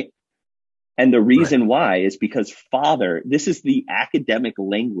 right? And the reason why is because Father, this is the academic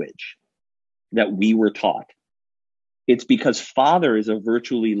language that we were taught. It's because Father is a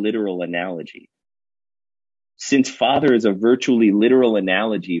virtually literal analogy. Since Father is a virtually literal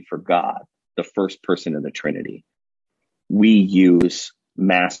analogy for God, the first person of the Trinity, we use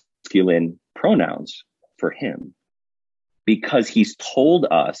masculine pronouns for him because he's told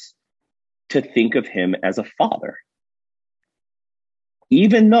us to think of him as a father.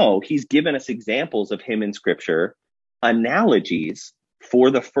 Even though he's given us examples of him in scripture, analogies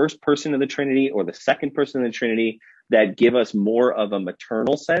for the first person of the Trinity or the second person of the Trinity that give us more of a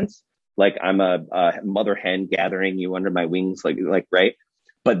maternal sense, Like I'm a mother hen gathering you under my wings, like, right?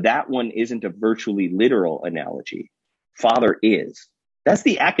 But that one isn't a virtually literal analogy. Father is. That's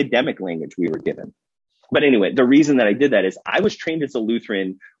the academic language we were given. But anyway, the reason that I did that is I was trained as a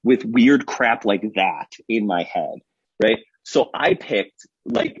Lutheran with weird crap like that in my head, right? So I picked,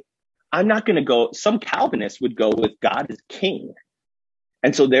 like, I'm not going to go, some Calvinists would go with God as king.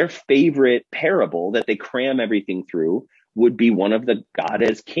 And so their favorite parable that they cram everything through would be one of the God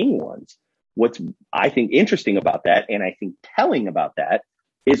as king ones. What's, I think, interesting about that, and I think telling about that,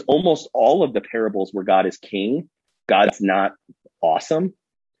 is almost all of the parables where God is king, God's not awesome.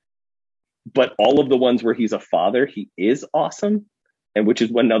 But all of the ones where he's a father, he is awesome. And which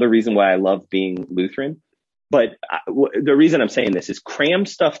is another reason why I love being Lutheran. But the reason I'm saying this is cram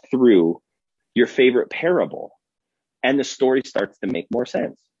stuff through your favorite parable and the story starts to make more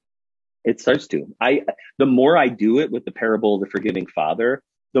sense. It starts to. The more I do it with the parable of the forgiving father,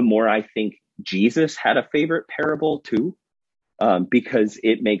 the more I think Jesus had a favorite parable too, because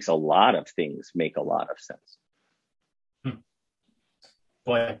it makes a lot of things make a lot of sense.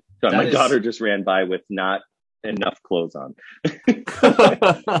 Boy, so my daughter just ran by with not enough clothes on.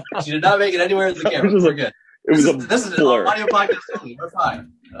 She did not make it anywhere in the camera. We're good. This is an audio podcast only. We're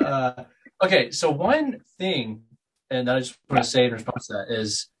fine. Okay, so one thing, and I just want to say in response to that,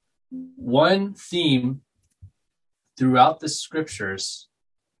 is one theme throughout the scriptures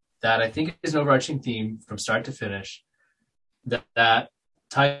that I think is an overarching theme from start to finish that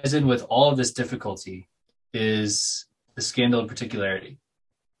ties in with all of this difficulty is the scandal of particularity.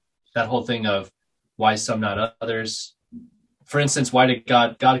 That whole thing of why some, not others. For instance, why did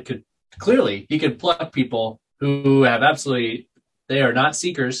God could clearly, he could pluck people who have absolutely, they are not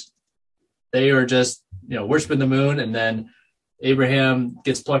seekers. They are just, worshiping the moon. And then Abraham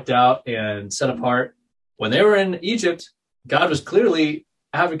gets plucked out and set apart. When they were in Egypt, God was clearly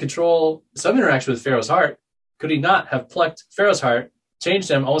having control, some interaction with Pharaoh's heart. Could he not have plucked Pharaoh's heart, changed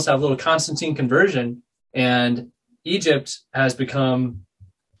them, almost have a little Constantine conversion, and Egypt has become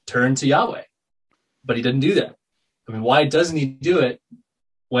turned to Yahweh? But he didn't do that. I mean, why doesn't he do it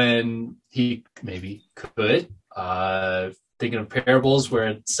when he maybe could? Thinking of parables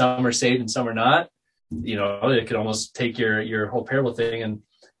where some are saved and some are not, it could almost take your whole parable thing. And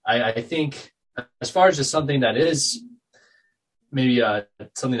I think as far as just something that is maybe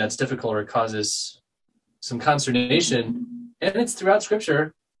something that's difficult or causes some consternation, and it's throughout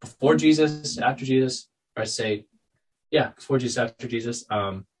scripture, before Jesus, after Jesus, or I say, before Jesus, after Jesus,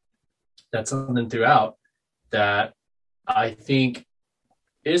 that's something throughout that I think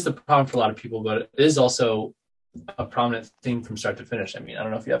is the problem for a lot of people, but it is also a prominent theme from start to finish. I mean, I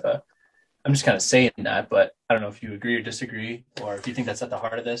don't know if you have I'm just kind of saying that, but I don't know if you agree or disagree, or if you think that's at the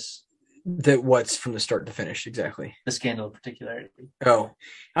heart of this. That what's from the start to finish, exactly. The scandal of particularity. Oh,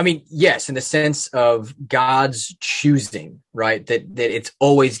 I mean, yes, in the sense of God's choosing, right? That it's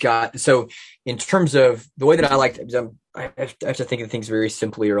always God. So in terms of the way that I like to, I have to think of things very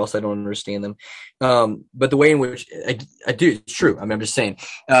simply or else I don't understand them. But the way in which I do, it's true. I mean, I'm just saying,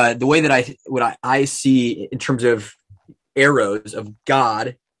 the way that what I see in terms of arrows of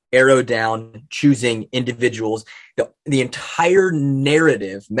God, arrow down, choosing individuals, the entire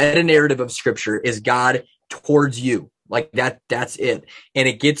narrative, meta narrative of scripture is God towards you. Like that's it. And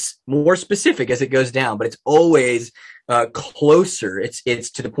it gets more specific as it goes down, but it's always closer.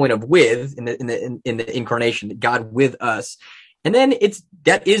 It's to the point of with in the incarnation, God with us. And then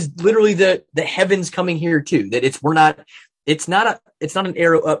that is literally the heavens coming here too, that it's not an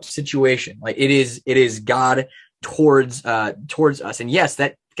arrow up situation. Like it is God towards us. And yes,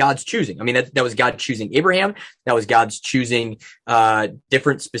 that God's choosing. I mean, that was God choosing Abraham. That was God's choosing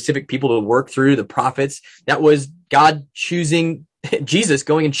different specific people to work through, the prophets. That was God choosing Jesus,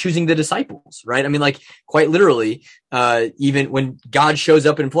 going and choosing the disciples, right? I mean, like quite literally, even when God shows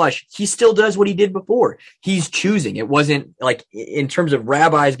up in flesh, he still does what he did before. He's choosing. It wasn't like in terms of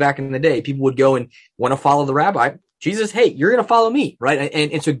rabbis back in the day, people would go and want to follow the rabbi. Jesus, hey, you're going to follow me, right?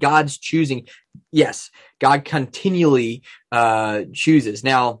 And so God's choosing. Yes, God continually chooses.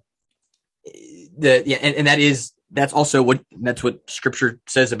 Now, that's also that's what Scripture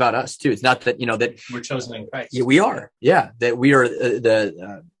says about us too. It's not that that we're chosen in Christ. Yeah, we are. Yeah, that we are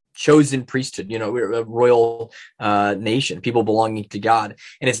the chosen priesthood. We're a royal nation, people belonging to God,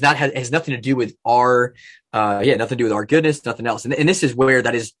 and it's not has nothing to do with our nothing to do with our goodness, nothing else. And this is where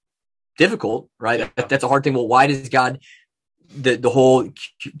that is difficult, right? That's a hard thing. Well, why does God, the whole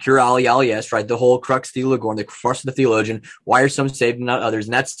cure alias, right? The whole crux theologian, the crux of the theologian, why are some saved and not others?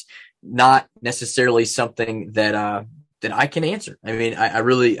 And that's not necessarily something that I can answer. I mean, I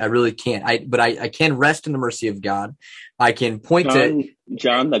really can't. But I can rest in the mercy of God. I can point to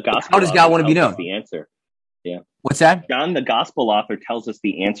John, the gospel. How does God want to be known? The answer. Yeah. What's that? John, the gospel author, tells us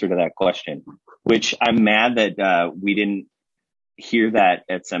the answer to that question, which I'm mad that we didn't hear that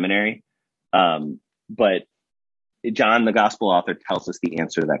at seminary. But John, the gospel author, tells us the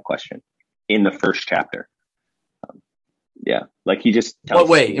answer to that question in the first chapter. Yeah, like he just tells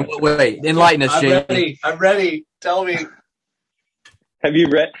Wait, enlighten us, Jamie. I'm ready. Tell me. Have you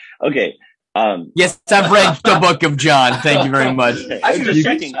read? Okay. Yes, I've read the book of John. Thank you very much. I'm just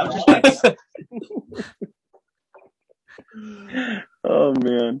checking. Oh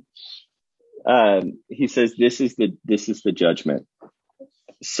man. He says this is the judgment.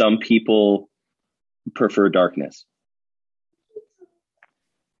 Some people prefer darkness.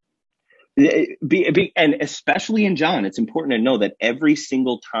 And especially in John, it's important to know that every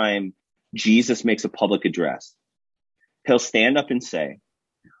single time Jesus makes a public address, he'll stand up and say,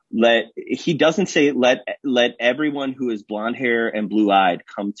 he doesn't say, let everyone who is blonde hair and blue eyed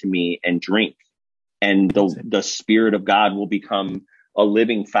come to me and drink. And the Spirit of God will become a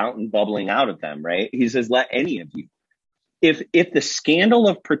living fountain bubbling out of them, right? He says, let any of you. If the scandal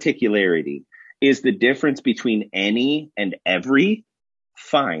of particularity is the difference between any and every,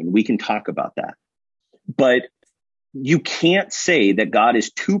 fine, we can talk about that. But you can't say that God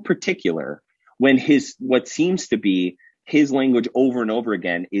is too particular when what seems to be his language over and over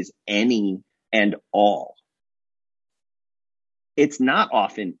again is any and all. It's not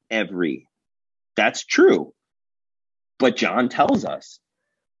often every. That's true. But John tells us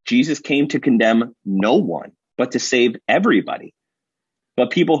Jesus came to condemn no one, but to save everybody.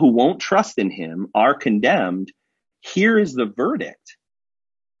 But people who won't trust in him are condemned. Here is the verdict.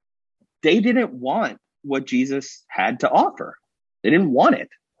 They didn't want what Jesus had to offer. They didn't want it.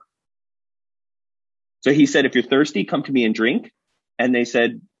 So he said, if you're thirsty, come to me and drink. And they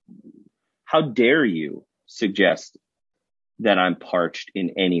said, how dare you suggest that I'm parched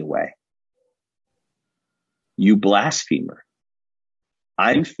in any way? You blasphemer.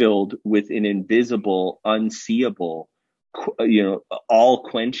 I'm filled with an invisible, unseeable, all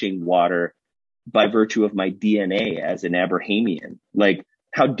quenching water by virtue of my DNA as an Abrahamian. Like,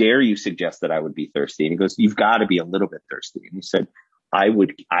 how dare you suggest that I would be thirsty? And he goes, you've got to be a little bit thirsty. And he said, I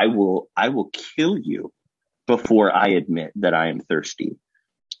will kill you before I admit that I am thirsty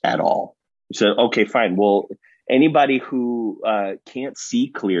at all. He said, okay, fine. Well, anybody who can't see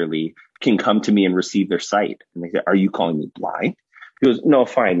clearly can come to me and receive their sight. And they said, are you calling me blind? He goes, no,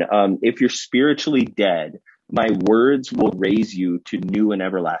 fine. If you're spiritually dead, my words will raise you to new and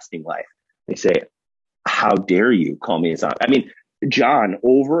everlasting life. They say, how dare you call me a zombie? I mean, John,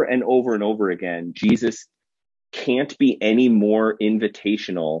 over and over and over again, Jesus can't be any more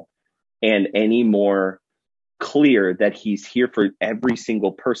invitational and any more clear that he's here for every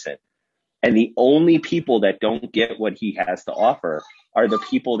single person. And the only people that don't get what he has to offer are the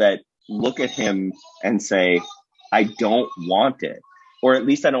people that look at him and say, I don't want it, or at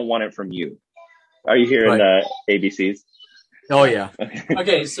least I don't want it from you. Are you hearing the ABCs? Oh yeah.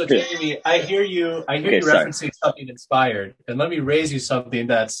 Okay, so Jamie, I hear you referencing something inspired, and let me raise you something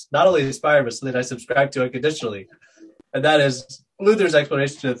that's not only inspired, but something I subscribe to unconditionally, and that is Luther's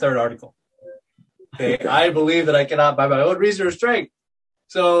explanation to the third article. Okay, I believe that I cannot, by my own reason or strength.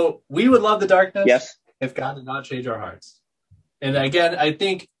 So we would love the darkness if God did not change our hearts. And again, I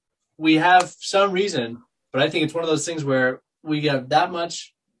think we have some reason, but I think it's one of those things where we get that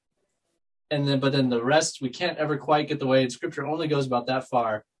much. But then the rest, we can't ever quite get the way. Scripture only goes about that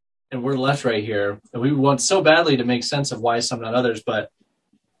far, and we're left right here. And we want so badly to make sense of why some, not others. But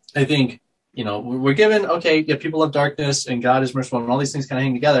I think, we're given, people love darkness and God is merciful and all these things kind of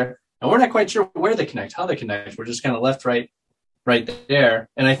hang together. And we're not quite sure where they connect, how they connect. We're just kind of left right there.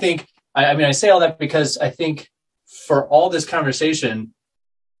 And I think, I say all that because I think for all this conversation,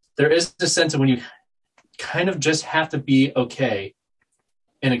 there is a sense of when you kind of just have to be okay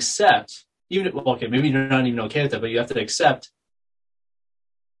and accept. Maybe you're not even okay with that, but you have to accept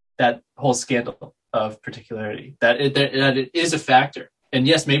that whole scandal of particularity, that it is a factor. And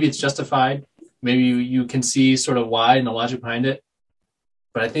yes, maybe it's justified. Maybe you can see sort of why and the logic behind it.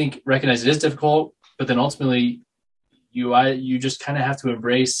 But I think recognize it is difficult, but then ultimately you just kind of have to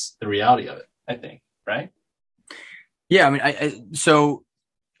embrace the reality of it, I think, right? Yeah, so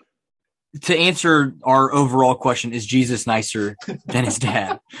to answer our overall question, is Jesus nicer than his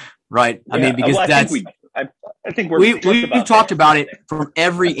dad? Right. Yeah, because I think we've talked about it from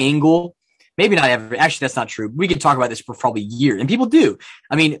every angle. Maybe not every. Actually, that's not true. We could talk about this for probably years, and people do.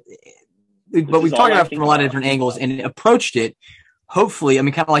 But we've talked about it from a lot of different angles and approached it hopefully, I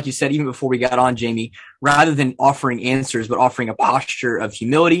mean, kind of like you said, even before we got on, Jamie, rather than offering answers, but offering a posture of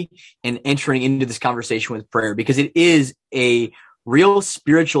humility and entering into this conversation with prayer, because it is a real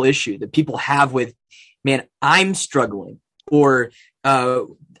spiritual issue that people have with, man, I'm struggling, or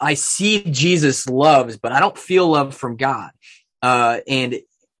I see Jesus loves, but I don't feel love from God. Or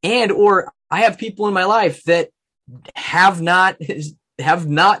I have people in my life that have not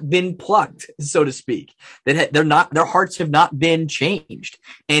been plucked, so to speak, that their hearts have not been changed.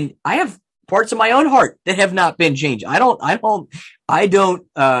 And I have parts of my own heart that have not been changed. I don't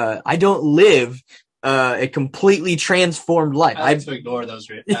live a completely transformed life. I like to ignore that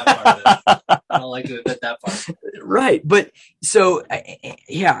part of it. I don't like to admit that part. Right. But so,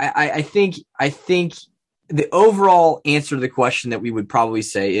 I think the overall answer to the question that we would probably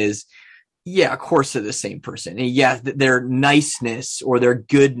say is, yeah, of course they're the same person. And yeah, their niceness or their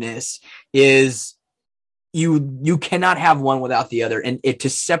goodness is, you cannot have one without the other. And to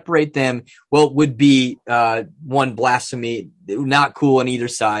separate them, well, would be one blasphemy, not cool on either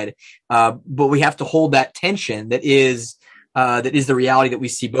side. But we have to hold that tension that is the reality that we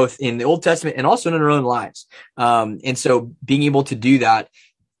see both in the Old Testament and also in our own lives. And so being able to do that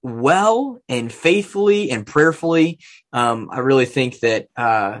well and faithfully and prayerfully, I really think that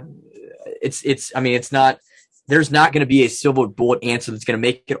there's not going to be a silver bullet answer that's going to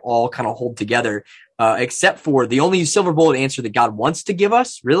make it all kind of hold together, except for the only silver bullet answer that God wants to give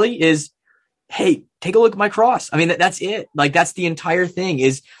us really is, hey, take a look at my cross. I mean, that's it. Like, that's the entire thing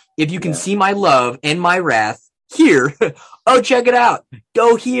is, if you can see my love and my wrath here, oh, check it out.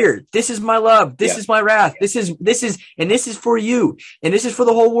 Go here. This is my love. This is my wrath. This is for you. And this is for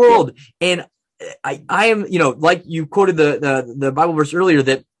the whole world. And I am, like you quoted the Bible verse earlier,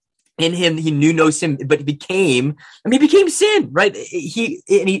 that in him, he knew no sin, but became sin, right?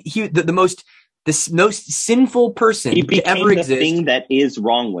 The most sinful person he became to ever exist. The thing that is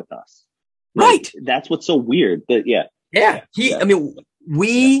wrong with us. Right. That's what's so weird. But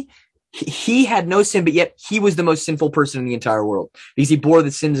he had no sin, but yet he was the most sinful person in the entire world because he bore the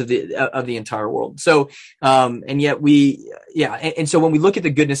sins of the entire world. So, and so when we look at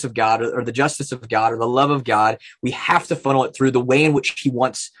the goodness of God or the justice of God or the love of God, we have to funnel it through the way in which he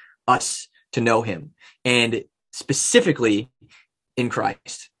wants us to know him, and specifically in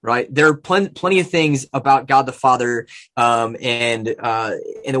Christ, right? There are plenty of things about God the Father, and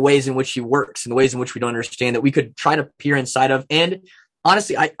in the ways in which he works, in the ways in which we don't understand, that we could try to peer inside of. And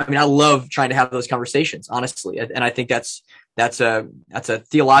honestly, I love trying to have those conversations, honestly. And I think that's a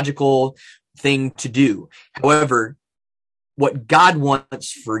theological thing to do. However, what God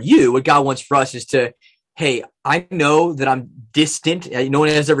wants for you, what God wants for us is to, hey, I know that I'm distant. No one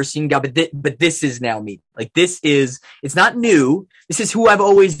has ever seen God, but this is now me. Like, it's not new. This is who I've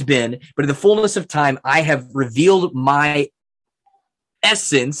always been. But in the fullness of time, I have revealed my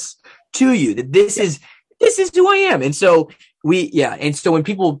essence to you, that this is who I am. And so when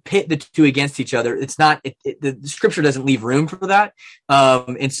people pit the two against each other, it's not, the scripture doesn't leave room for that.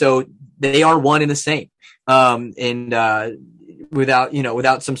 And so they are one and the same.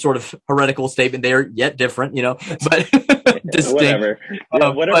 Without some sort of heretical statement, they are yet different, but distinct.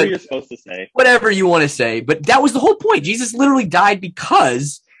 Whatever you're supposed to say. Whatever you want to say. But that was the whole point. Jesus literally died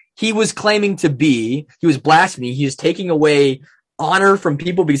because he was claiming he was blaspheming. He was taking away honor from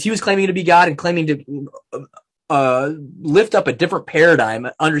people because he was claiming to be God and claiming to lift up a different paradigm,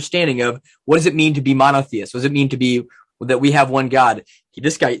 understanding of what does it mean to be monotheist? What does it mean to be that we have one God?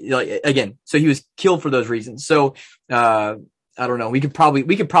 So he was killed for those reasons. So, I don't know. We could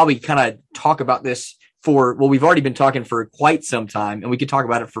probably kind of talk about this we've already been talking for quite some time, and we could talk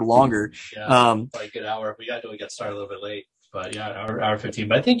about it for longer. Yeah, like a good hour. We got started a little bit late, but hour 15.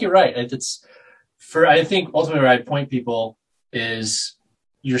 But I think you're right. I think ultimately where I point people is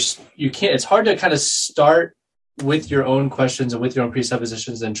you can't. It's hard to kind of start with your own questions and with your own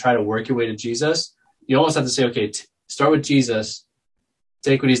presuppositions and try to work your way to Jesus. You almost have to say, okay, start with Jesus,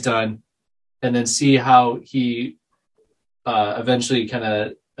 take what he's done, and then see how he eventually kind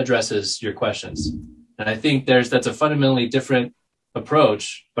of addresses your questions. And I think that's a fundamentally different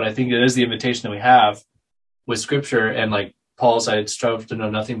approach, but I think it is the invitation that we have with scripture. And like Paul's, I strive to know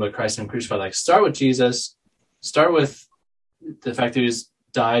nothing but Christ and crucified. Like, start with Jesus, start with the fact that he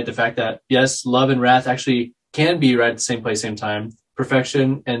died, the fact that yes, love and wrath actually can be right at the same place, same time.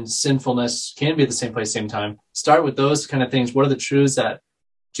 Perfection and sinfulness can be at the same place, same time. Start with those kind of things. What are the truths that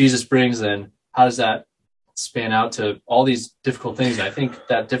Jesus brings, and how does that span out to all these difficult things? I think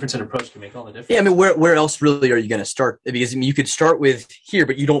that difference in approach can make all the difference. Yeah, where else really are you going to start? Because you could start with here,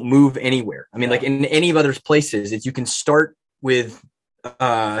 but you don't move anywhere. Like in any of other places, you can start with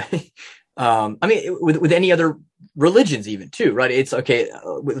I mean, with any other religions even too, right? It's okay.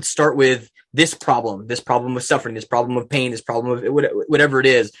 Let's start with this problem with suffering, this problem of pain, this problem of whatever it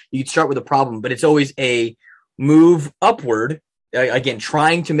is. You start with a problem, but it's always a move upward. Again,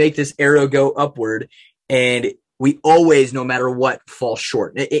 trying to make this arrow go upward. And we always, no matter what, fall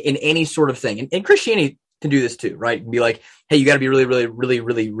short in any sort of thing. And Christianity can do this too, right? Be like, hey, you got to be really, really, really,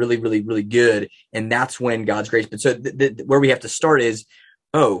 really, really, really, really good. And that's when God's grace. But so where we have to start is,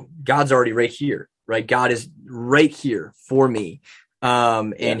 oh, God's already right here, right? God is right here for me.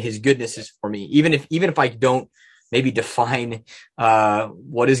 And his goodness is for me. Even if I don't maybe define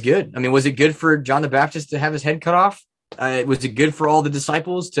what is good. I mean, was it good for John the Baptist to have his head cut off? Was it good for all the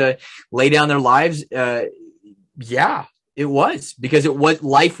disciples to lay down their lives? Yeah, it was, because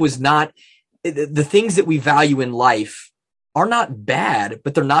life was not, the things that we value in life are not bad,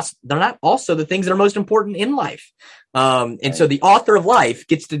 but they're not also the things that are most important in life. And so the author of life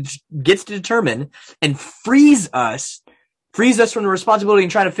gets to determine and frees us from the responsibility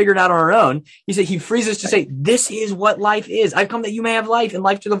and trying to figure it out on our own. He frees us to say, this is what life is. I've come that you may have life and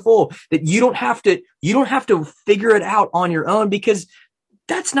life to the full, that you don't have to figure it out on your own, because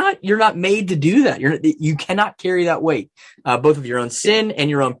you're not made to do that. You cannot carry that weight, both of your own sin and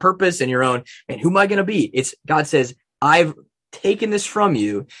your own purpose and who am I going to be? God says, I've taken this from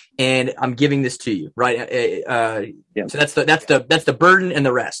you and I'm giving this to you. Right. So that's the burden and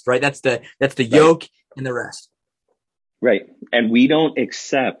the rest, right? That's the yoke and the rest. Right. And we don't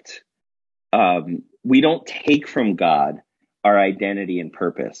take from God our identity and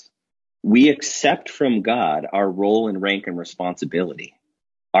purpose. We accept from God our role and rank and responsibility,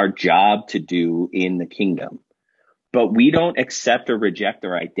 our job to do in the kingdom. But we don't accept or reject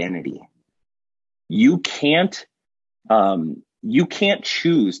our identity. You can't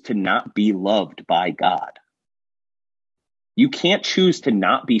choose to not be loved by God. You can't choose to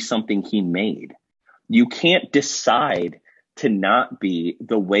not be something he made. You can't decide to not be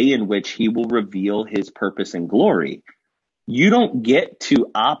the way in which he will reveal his purpose and glory. You don't get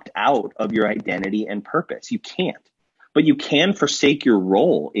to opt out of your identity and purpose. You can't. But you can forsake your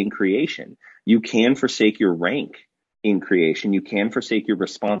role in creation. You can forsake your rank in creation. You can forsake your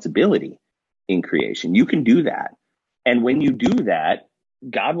responsibility in creation. You can do that. And when you do that,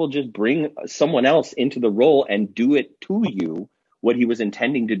 God will just bring someone else into the role and do it to you, what he was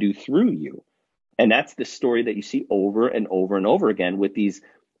intending to do through you. And that's the story that you see over and over and over again with these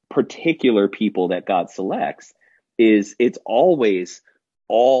particular people that God selects. It's always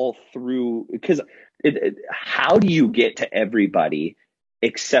all through, because how do you get to everybody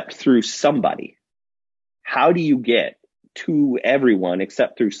except through somebody? How do you get to everyone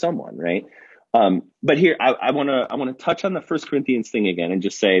except through someone, right? But here I want to touch on the 1 Corinthians thing again and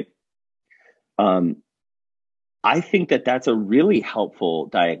just say, I think that's a really helpful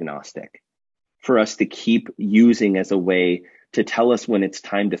diagnostic for us to keep using as a way to tell us when it's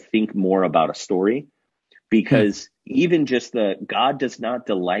time to think more about a story. Because even just God does not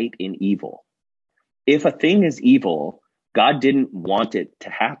delight in evil. If a thing is evil, God didn't want it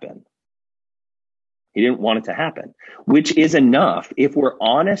to happen. He didn't want it to happen, which is enough. If we're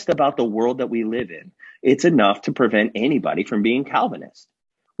honest about the world that we live in, it's enough to prevent anybody from being Calvinist,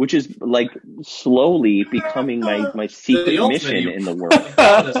 which is like slowly becoming my secret mission in the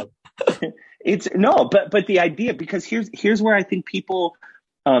world. But the idea, because here's where I think people,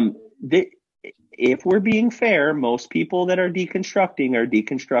 if we're being fair, most people that are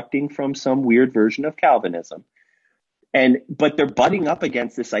deconstructing from some weird version of Calvinism. But they're butting up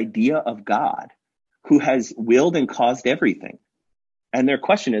against this idea of God who has willed and caused everything. And their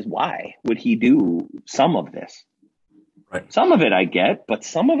question is, why would he do some of this? Right. Some of it I get, but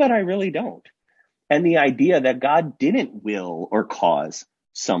some of it I really don't. And the idea that God didn't will or cause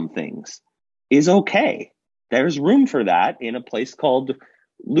some things is okay. There's room for that in a place called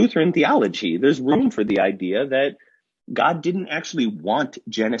Lutheran theology. There's room for the idea that God didn't actually want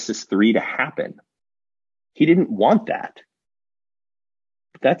Genesis 3 to happen. He didn't want that.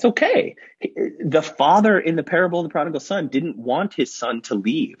 That's okay. The father in the parable of the prodigal son didn't want his son to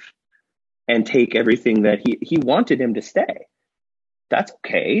leave and take everything that he wanted him to stay. That's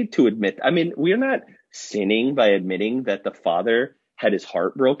okay to admit. I mean, we're not sinning by admitting that the father had his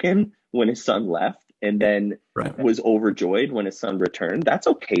heart broken when his son left and then was overjoyed when his son returned. That's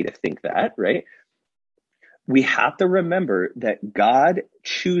okay to think that, right? We have to remember that God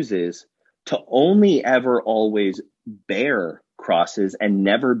chooses to only ever always bear crosses and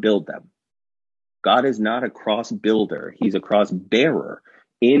never build them. God is not a cross builder. He's a cross bearer.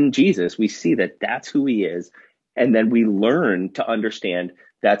 In Jesus, we see that that's who he is. And then we learn to understand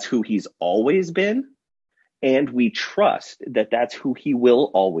that's who he's always been. And we trust that that's who he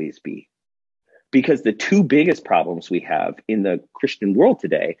will always be. because the two biggest problems we have in the Christian world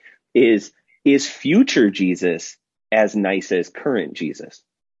today is future Jesus as nice as current Jesus?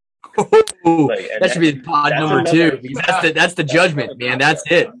 That should be pod number 2, because that's the judgment, man. That's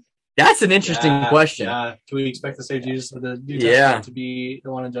it. That's an interesting question. Can we expect the same Jesus of the New Testament to be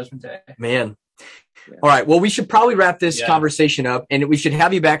the one on Judgment Day? Man. Yeah. All right. Well, we should probably wrap this conversation up, and we should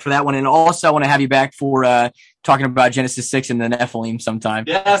have you back for that one. And also, I want to have you back for talking about Genesis 6 and the Nephilim sometime.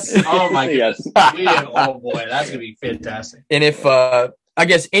 Yes. Oh my goodness. Oh boy, that's gonna be fantastic. And if I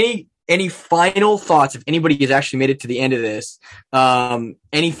guess any final thoughts, if anybody has actually made it to the end of this,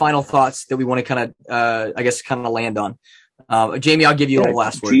 any final thoughts that we want to kind of land on? Jamie, I'll give you the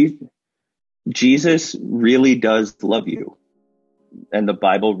last word. Jesus really does love you, and the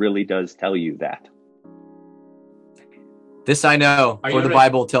Bible really does tell you that. This I know, for the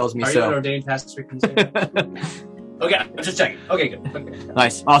Bible tells me so. Are you an ordained pastor? Okay, I'm just checking. Okay, good. Okay.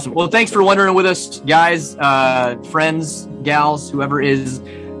 Nice, awesome. Well, thanks for wondering with us, guys, friends, gals, whoever is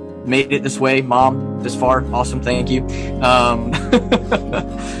made it this way, mom, this far. Awesome, thank you. And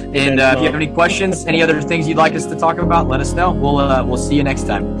if you have any questions, any other things you'd like us to talk about, let us know. We'll see you next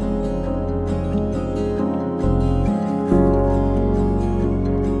time.